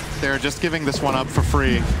again. They're just giving this one up for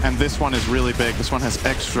free, and this one is really big. This one has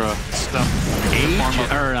extra stuff.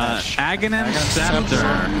 Aghanim Scepter.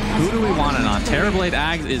 Who do we want it on? Terrorblade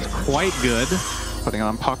Ags is quite good. Putting it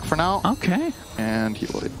on Puck for now. Okay. And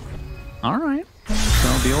Heliod. All right. So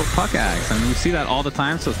the old Puck Ags. I mean, we see that all the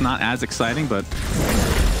time, so it's not as exciting, but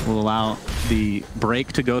we'll allow the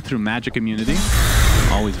break to go through magic immunity.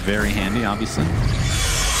 Always very handy, obviously.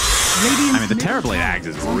 I mean, the Terrorblade Ags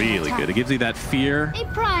is really good. It gives you that fear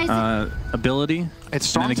ability. It's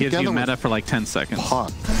strong and then it gives you together meta with for like 10 seconds.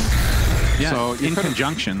 Puck. Yeah, So you in could've-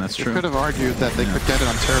 conjunction, that's You true. could have argued that they could get it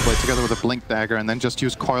on Terrorblade together with a Blink Dagger and then just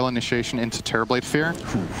use Coil Initiation into Terrorblade Fear.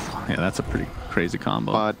 Yeah, that's a pretty crazy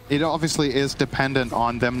combo. But it obviously is dependent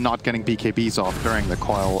on them not getting BKBs off during the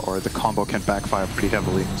Coil, or the combo can backfire pretty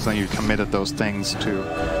heavily. So then you committed those things to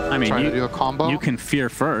try to do a combo. You can fear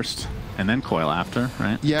first and then coil after,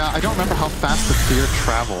 right? Yeah, I don't remember how fast the Fear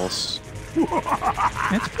travels.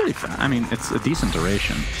 It's pretty fast. I mean, it's a decent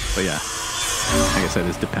duration, but yeah, like I said,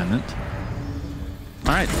 it's dependent.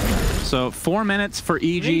 All right, so 4 minutes for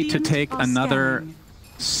EG to take another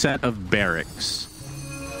set of barracks.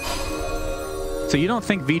 So you don't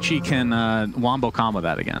think Vici can wombo combo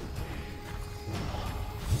that again?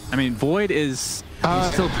 I mean, Void is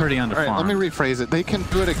still pretty underfarmed. All right, let me rephrase it. They can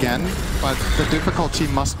do it again, but the difficulty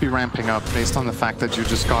must be ramping up based on the fact that you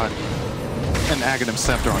just got an Aghanim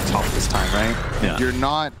Scepter on top this time, right? Yeah. You're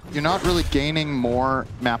not really gaining more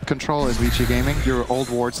map control as VG Gaming. Your old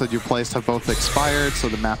wards that you placed have both expired, so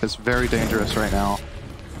the map is very dangerous right now.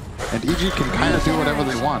 And EG can kind of do whatever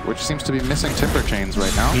they want, which seems to be missing Timber Chains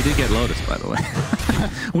right now. He did get Lotus, by the way.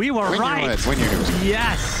 We were right. When you knew it.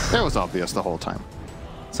 Yes. It was obvious the whole time.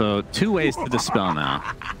 So 2 ways to dispel now.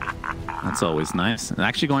 That's always nice. And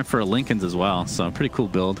actually going for a Lincolns as well, so pretty cool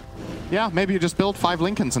build. Yeah, maybe you just build 5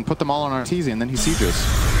 Lincolns and put them all on Arteezy, and then he sieges.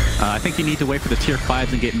 I think you need to wait for the tier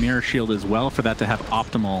 5s and get Mirror Shield as well for that to have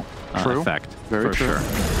optimal effect. Very true.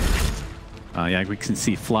 Sure. Yeah, we can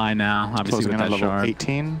see Fly now, obviously Closing with in at that level shard.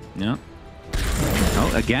 18. Yeah.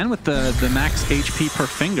 Oh, again with the max HP per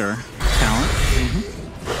finger talent.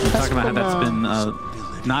 We're talking about how that's been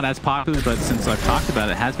not as popular, but since I've talked about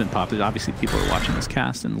it, it has been popular. Obviously, people are watching this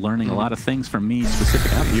cast and learning a lot of things from me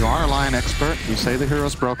specifically. You are a Lion expert. You say the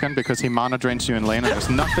hero's broken because he mana drains you in lane, and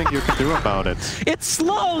there's nothing you can do about it. It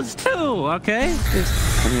slows too, okay?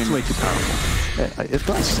 It's way too powerful. It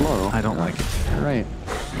does slow. I don't like it. Right.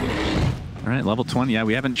 All right, level 20. Yeah,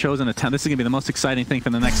 we haven't chosen a 10. This is going to be the most exciting thing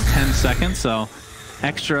for the next 10 seconds. So,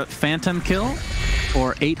 extra Phantom kill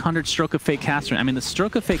or 800 Stroke of Fate cast range. I mean, the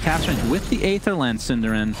Stroke of Fate cast range with the Aether Lens,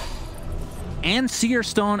 Cinderin, and Seer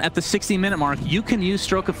Stone at the 60-minute mark, you can use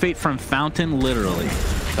Stroke of Fate from Fountain, literally.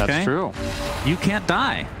 That's true. You can't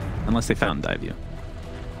die unless they Fountain dive you.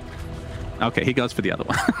 Okay, he goes for the other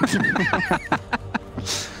one.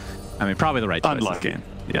 I mean, probably the right choice this game.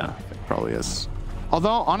 Yeah, it probably is. Although,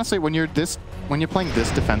 honestly, when you're playing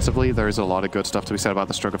this defensively, there's a lot of good stuff to be said about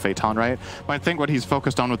the Stroke of Fate talent, right? But I think what he's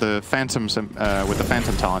focused on with the Phantom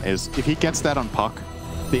talent is if he gets that on Puck,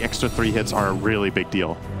 the extra 3 hits are a really big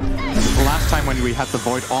deal. The last time when we had the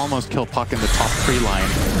Void almost kill Puck in the top 3 line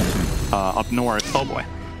up north, oh boy,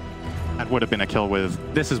 that would have been a kill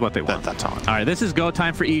with. This is what they want. That talent. All right, this is go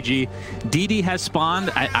time for EG. DD has spawned.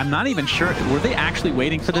 I'm not even sure. Were they actually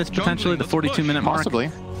waiting for this potentially, the 42-minute mark? Possibly.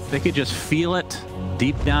 They could just feel it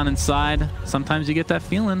deep down inside. Sometimes you get that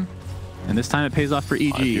feeling, and this time it pays off for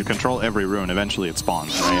EG. If you control every rune, eventually it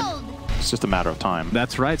spawns, right? It's just a matter of time.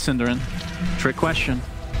 That's right, Cinderin. Trick question.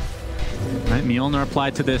 Right, Mjolnir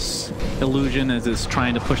applied to this illusion as it's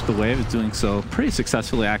trying to push the wave. It's doing so pretty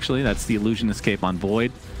successfully, actually. That's the illusion escape on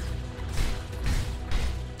Void.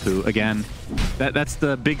 who, again, that's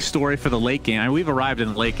the big story for the late game. I mean, we've arrived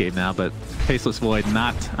in the late game now, but Faceless Void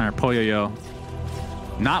or Poyoyo,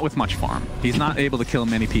 not with much farm. He's not able to kill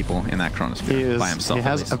many people in that Chronosphere by himself. He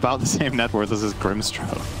has about the same net worth as his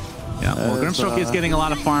Grimstroke. Yeah, well, Grimstroke is getting a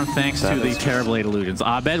lot of farm thanks to the Terrorblade illusions.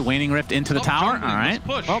 Abed, Waning Rift into the tower. All right.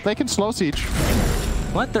 Well, they can slow siege.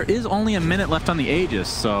 But there is only a minute left on the Aegis,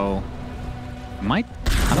 so I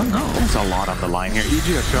don't know. There's a lot on the line here.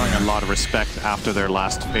 EG are showing a lot of respect after their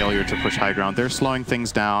last failure to push high ground. They're slowing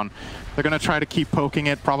things down. They're going to try to keep poking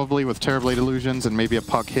it, probably with Terrorblade illusions and maybe a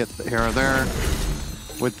puck hit here or there.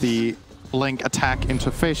 With the blink attack into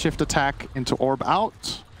phase shift attack into orb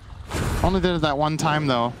out. Only did it that one time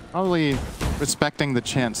though. Probably respecting the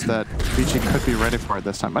chance that Vici could be ready for it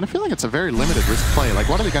this time. But I feel like it's a very limited risk play. Like,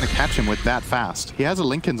 what are they going to catch him with that fast? He has a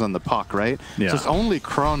Linken's on the puck, right? Yeah. So it's only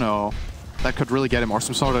Chrono that could really get him, or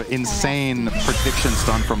some sort of insane prediction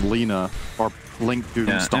stun from Lina, or Blink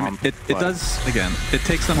Doom Stomp. I mean, it does, again, it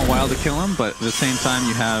takes them a while to kill him, but at the same time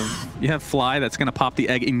you have Fly that's going to pop the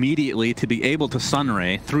egg immediately to be able to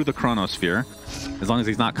Sunray through the Chronosphere, as long as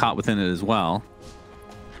he's not caught within it as well.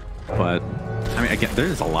 But, I mean, again,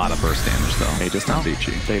 there's a lot of burst damage, though. They just don't.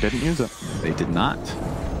 They didn't use it. They did not.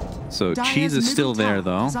 So Cheese is still there,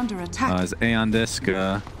 though, as Aeon Disc.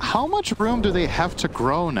 How much room do they have to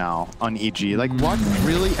grow now on EG? Like, what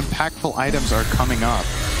really impactful items are coming up?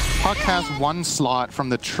 Puck has one slot from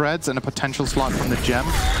the Treads and a potential slot from the Gem.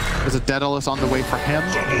 There's a Daedalus on the way for him.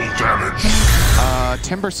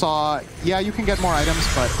 Timbersaw, yeah, you can get more items,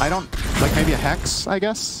 but I don't... Like, maybe a Hex, I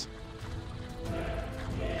guess?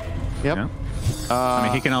 Yep. Yeah. I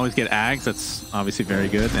mean, he can always get Ags. That's obviously very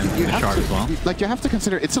good, and the Shard as well. Like, you have to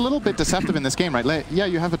consider, it's a little bit deceptive in this game, right? Like, yeah,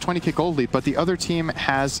 you have a 20k gold lead, but the other team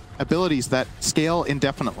has abilities that scale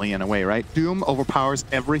indefinitely in a way, right? Doom overpowers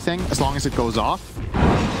everything as long as it goes off.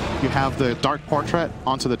 You have the Dark Portrait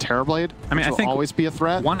onto the Terrorblade, I mean, which will always be a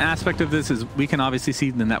threat. One aspect of this is we can obviously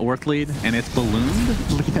see the net worth lead, and it's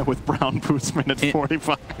ballooned. Lina with brown boots, minute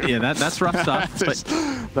 45. Yeah, that's rough stuff.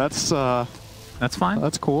 That's fine.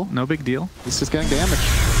 That's cool. No big deal. He's just getting damage.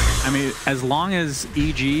 I mean, as long as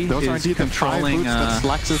EG Those are is indeed controlling... the boots that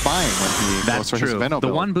Slax is buying when he goes for his Venom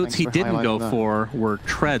build. The one boots he didn't go for were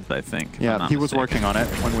Treads, I think. Yeah, he was working on it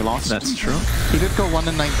when we lost. That's true. He did go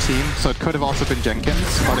 1-19, so it could have also been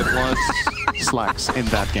Jenkins, but it was Slax in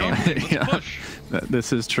that game. Yeah,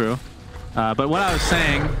 this is true. But what I was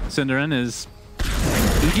saying, Cinderin, is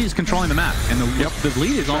EG is controlling the map, and the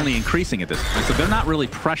lead is only increasing at this point, so they're not really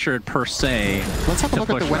pressured per se. Let's have a look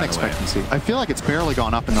at the win expectancy. I feel like it's barely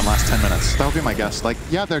gone up in the last 10 minutes. That would be my guess. Like,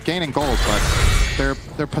 yeah, they're gaining gold, but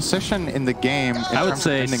their position in the game... I would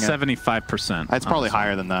say 75%. It's probably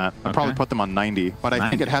higher than that. I'd probably put them on 90, but I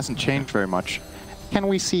think it hasn't changed very much. Can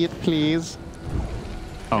we see it, please?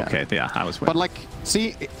 Okay, yeah, I was waiting. But like,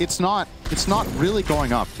 see, it's not really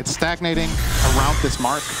going up. It's stagnating around this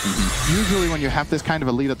mark. Usually when you have this kind of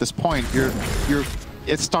a lead at this point,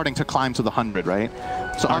 it's starting to climb to the 100, right?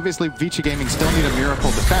 So obviously Vici Gaming still need a miracle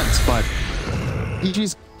defense, but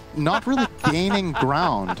EG's not really gaining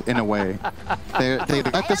ground in a way. They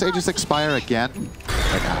let this Aegis expire again.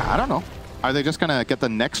 Like, I don't know. Are they just going to get the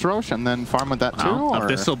next Roche and then farm with that too? Or?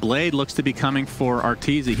 Abyssal Blade looks to be coming for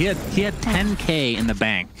Arteezy. He had 10k in the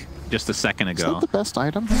bank just a second ago. Is that the best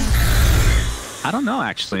item? I don't know,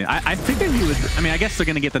 actually. I figured he would... I mean, I guess they're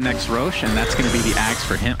going to get the next Roche, and that's going to be the Ags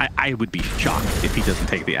for him. I would be shocked if he doesn't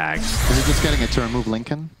take the Ags. Is he just getting it to remove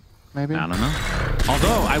Lincoln, maybe? I don't know.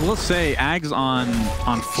 Although, I will say, Ags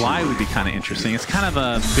on Fly would be kind of interesting. It's kind of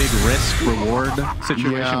a big risk-reward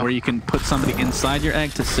situation where you can put somebody inside your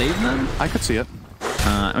egg to save them. I could see it.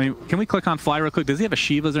 I mean, can we click on Fly real quick? Does he have a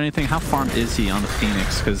Shivas or anything? How farmed is he on the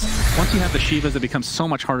Phoenix? Because once you have the Shivas, it becomes so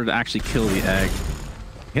much harder to actually kill the egg.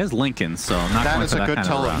 He has Lincoln, so not that going is for a that good kind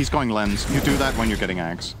tell. of He's going Lens. You do that when you're getting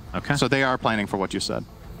Ags. Okay. So they are planning for what you said.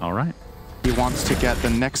 All right. He wants to get the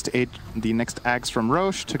next Ags from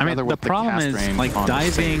Roche together with the problem is, like,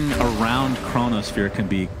 diving around Chronosphere can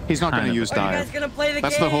be... He's not going to use dive.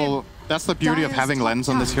 That's the beauty of having Lens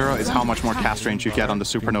on this hero, is how much more cast range you get on the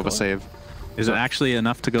Supernova save. Is it actually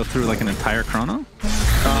enough to go through like an entire Chrono?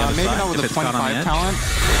 Maybe not with a 25 talent,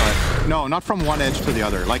 but no, not from one edge to the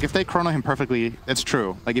other. Like, if they Chrono him perfectly, it's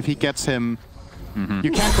true. Like, if he gets him...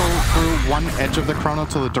 You can't go through one edge of the Chrono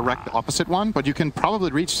to the direct opposite one, but you can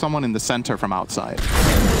probably reach someone in the center from outside.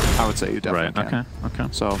 I would say you definitely can. Okay.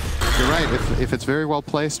 So, you're right. If it's very well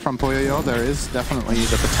placed from Poyoyo, there is definitely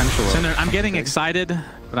the potential. Cinder, I'm getting excited,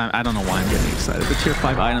 but I don't know why I'm getting excited. The tier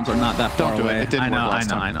 5 items are not that far away. It didn't work last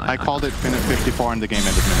time. I called it minute 54 and the game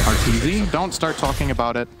ended minute Arteezy? So don't start talking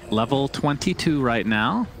about it. Level 22 right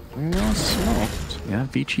now. Smoked. Yeah,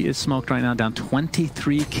 Vici is smoked right now, down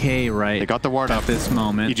 23k right. They got the ward at up. this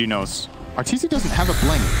moment. EG knows. Arteezy doesn't have a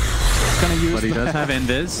blink. He's gonna use but he does have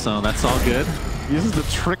invis, so that's all good. He uses the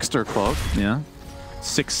trickster cloak. Yeah.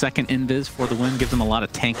 6-second invis for the win. Gives him a lot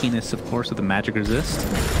of tankiness, of course, with the magic resist.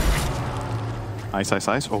 Ice, ice,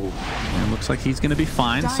 ice. Oh. And looks like he's going to be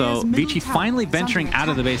fine. So Vici finally venturing out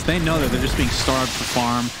of the base. They know that they're just being starved for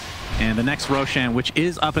farm. And the next Roshan, which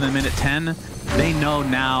is up in a minute 10, they know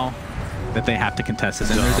now that they have to contest this.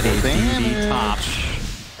 And there's a DD top.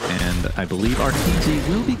 And I believe Arteezy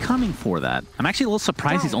will be coming for that. I'm actually a little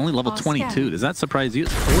surprised he's only level 22. Does that surprise you?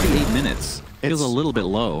 It's 48 minutes. Feels a little bit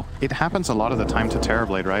low. It happens a lot of the time to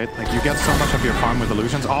Terrorblade, right? Like, you get so much of your farm with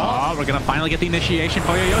illusions. Oh, we're going to finally get the initiation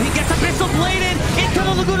for Yo. He gets a pistol bladed into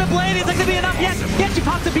the Laguna Blade. Is that going to be enough? Yes, yes, he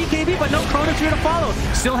pops the BKB, but no Chronosphere to follow.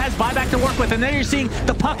 Still has buyback to work with. And then you're seeing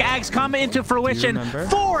the Puck Ags come into fruition.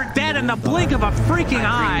 4 dead in the blink of a freaking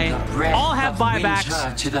eye. All have buybacks.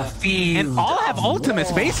 And all have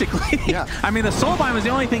ultimates, basically. Yeah. I mean, the Soulbind was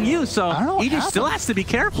the only thing used, so EG still has to be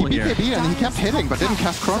careful here. He BKB and he kept hitting, but didn't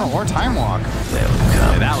cast Chrono or Time Walk.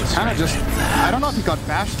 Yeah, that was kind of just, I don't know if he got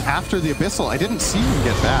bashed after the Abyssal. I didn't see him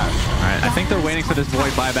get bashed. All right, I think they're waiting for this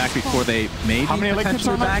Void buyback before they maybe How many Link hits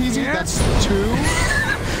on Arteezy? That's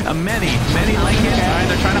 2. Many Link hits. All right,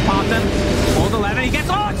 they're trying to pop them. Hold 11. He gets,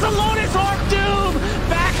 oh, it's the Lotus Orb Doom!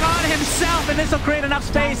 Back on himself, and this will create enough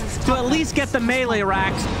space to at least get the melee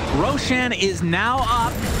racks. Roshan is now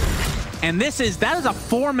up. And that is a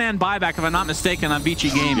 4-man buyback, if I'm not mistaken, on Vici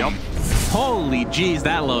Gaming. Yep. Holy jeez,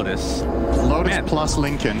 that Lotus. Lotus plus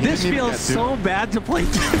Lincoln. This feels so bad to play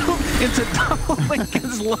into double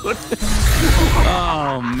Lincoln's Lotus.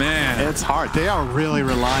 Oh, man. It's hard. They are really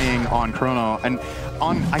relying on Chrono and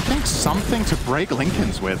on, I think, something to break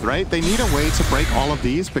Lincoln's with, right? They need a way to break all of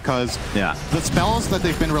these because the spells that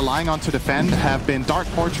they've been relying on to defend have been Dark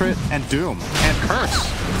Portrait and Doom and Curse.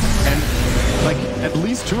 And like, at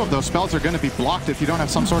least 2 of those spells are going to be blocked if you don't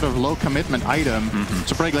have some sort of low commitment item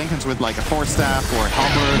to break Lincoln's with, like a Force Staff or a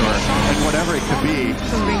Halberd or like, whatever it could be.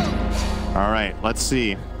 All right, let's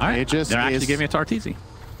see. All right, they're actually giving it to Arteezy.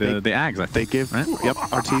 The Ags, I think. They give, right? Yep,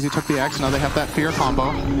 Arteezy took the Ags, now they have that Fear combo,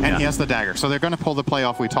 and he has the dagger. So they're going to pull the play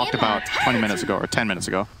off we talked about 20 minutes ago, or 10 minutes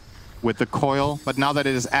ago, with the coil. But now that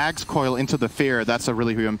it is Ags coil into the Fear, that's a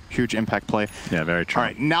really huge impact play. Yeah, very true. All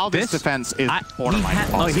right, now this defense is borderline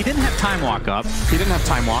impossible. Oh, he didn't have Time Walk up. He didn't have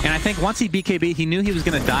Time Walk. And I think once he BKB, he knew he was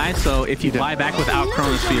going to die, so if you buy back without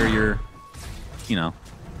Chronosphere,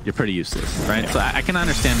 you're pretty useless, right? So I can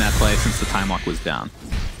understand that play since the Time Walk was down.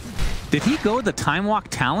 Did he go with the Time Walk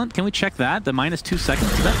talent? Can we check that? The -2 seconds?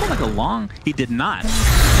 Because that felt like a long... He did not.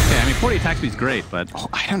 Okay, I mean, 40 attack speed is great, but... Oh,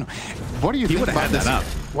 I don't know. What do you think about this?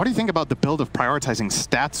 What do you think about the build of prioritizing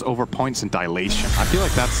stats over points and dilation? I feel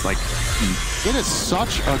like that's like... It is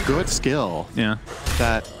such a good skill. Yeah.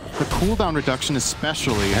 That the cooldown reduction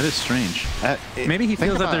especially... That is strange. Maybe he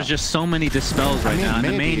feels that there's just so many dispels right now, and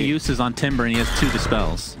the main use is on Timber, and he has 2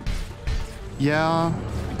 dispels. Yeah,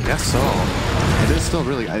 I guess so. It is still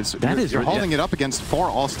really... You're holding it up against 4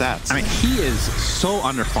 all stats. I mean, he is so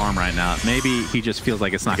under farm right now. Maybe he just feels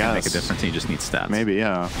like it's not going to make a difference. He just needs stats. Maybe,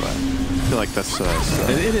 yeah. But I feel like that's...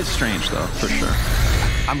 It is strange, though, for sure.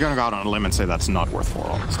 I'm going to go out on a limb and say that's not worth 4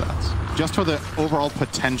 all the stats. Just for the overall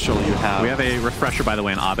potential you have. We have a refresher, by the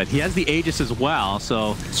way, in Abed. He has the Aegis as well,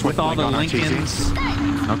 so with all the Lincolns...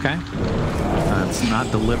 Okay. It's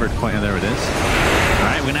not delivered quite... There it is. All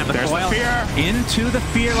right, we're going to have the foil into the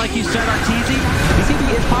Fear, like you said, Arteezy.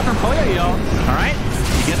 BCB is popping Poyo. All right.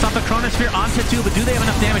 He gets off the Chronosphere onto 2, but do they have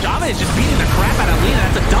enough damage? Abed is just beating the crap out of Lina.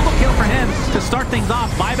 That's a double kill for him to start things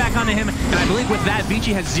off. Buyback onto him, and I believe with that,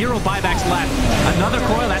 Vici has 0 buybacks left. Another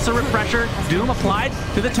coil, that's a refresher. Doom applied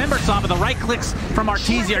to the Timbersaw, but the right clicks from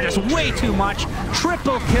Arteezy are just way too much.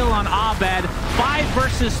 Triple kill on Abed. 5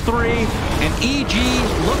 versus 3, and EG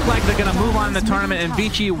look like they're going to move on in the tournament, and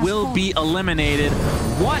Vici will be eliminated.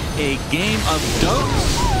 What a game of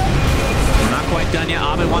dopes. We're not quite done yet.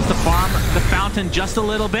 Abed wants to farm the fountain just a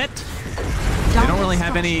little bit. They don't really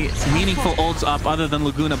have any meaningful ults up other than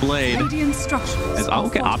Laguna Blade.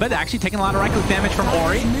 Okay, Abed actually taking a lot of right-click damage from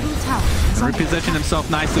Ori. Repositioned himself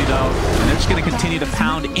nicely, though. And they're just going to continue to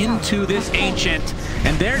pound into this Ancient.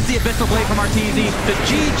 And there's the Abyssal Blade from Arteezy. The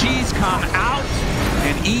GGs come out.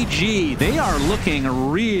 And EG, they are looking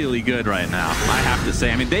really good right now, I have to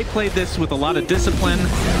say. I mean, they played this with a lot of discipline.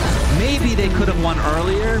 Maybe they could have won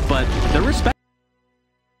earlier, but they're respectful.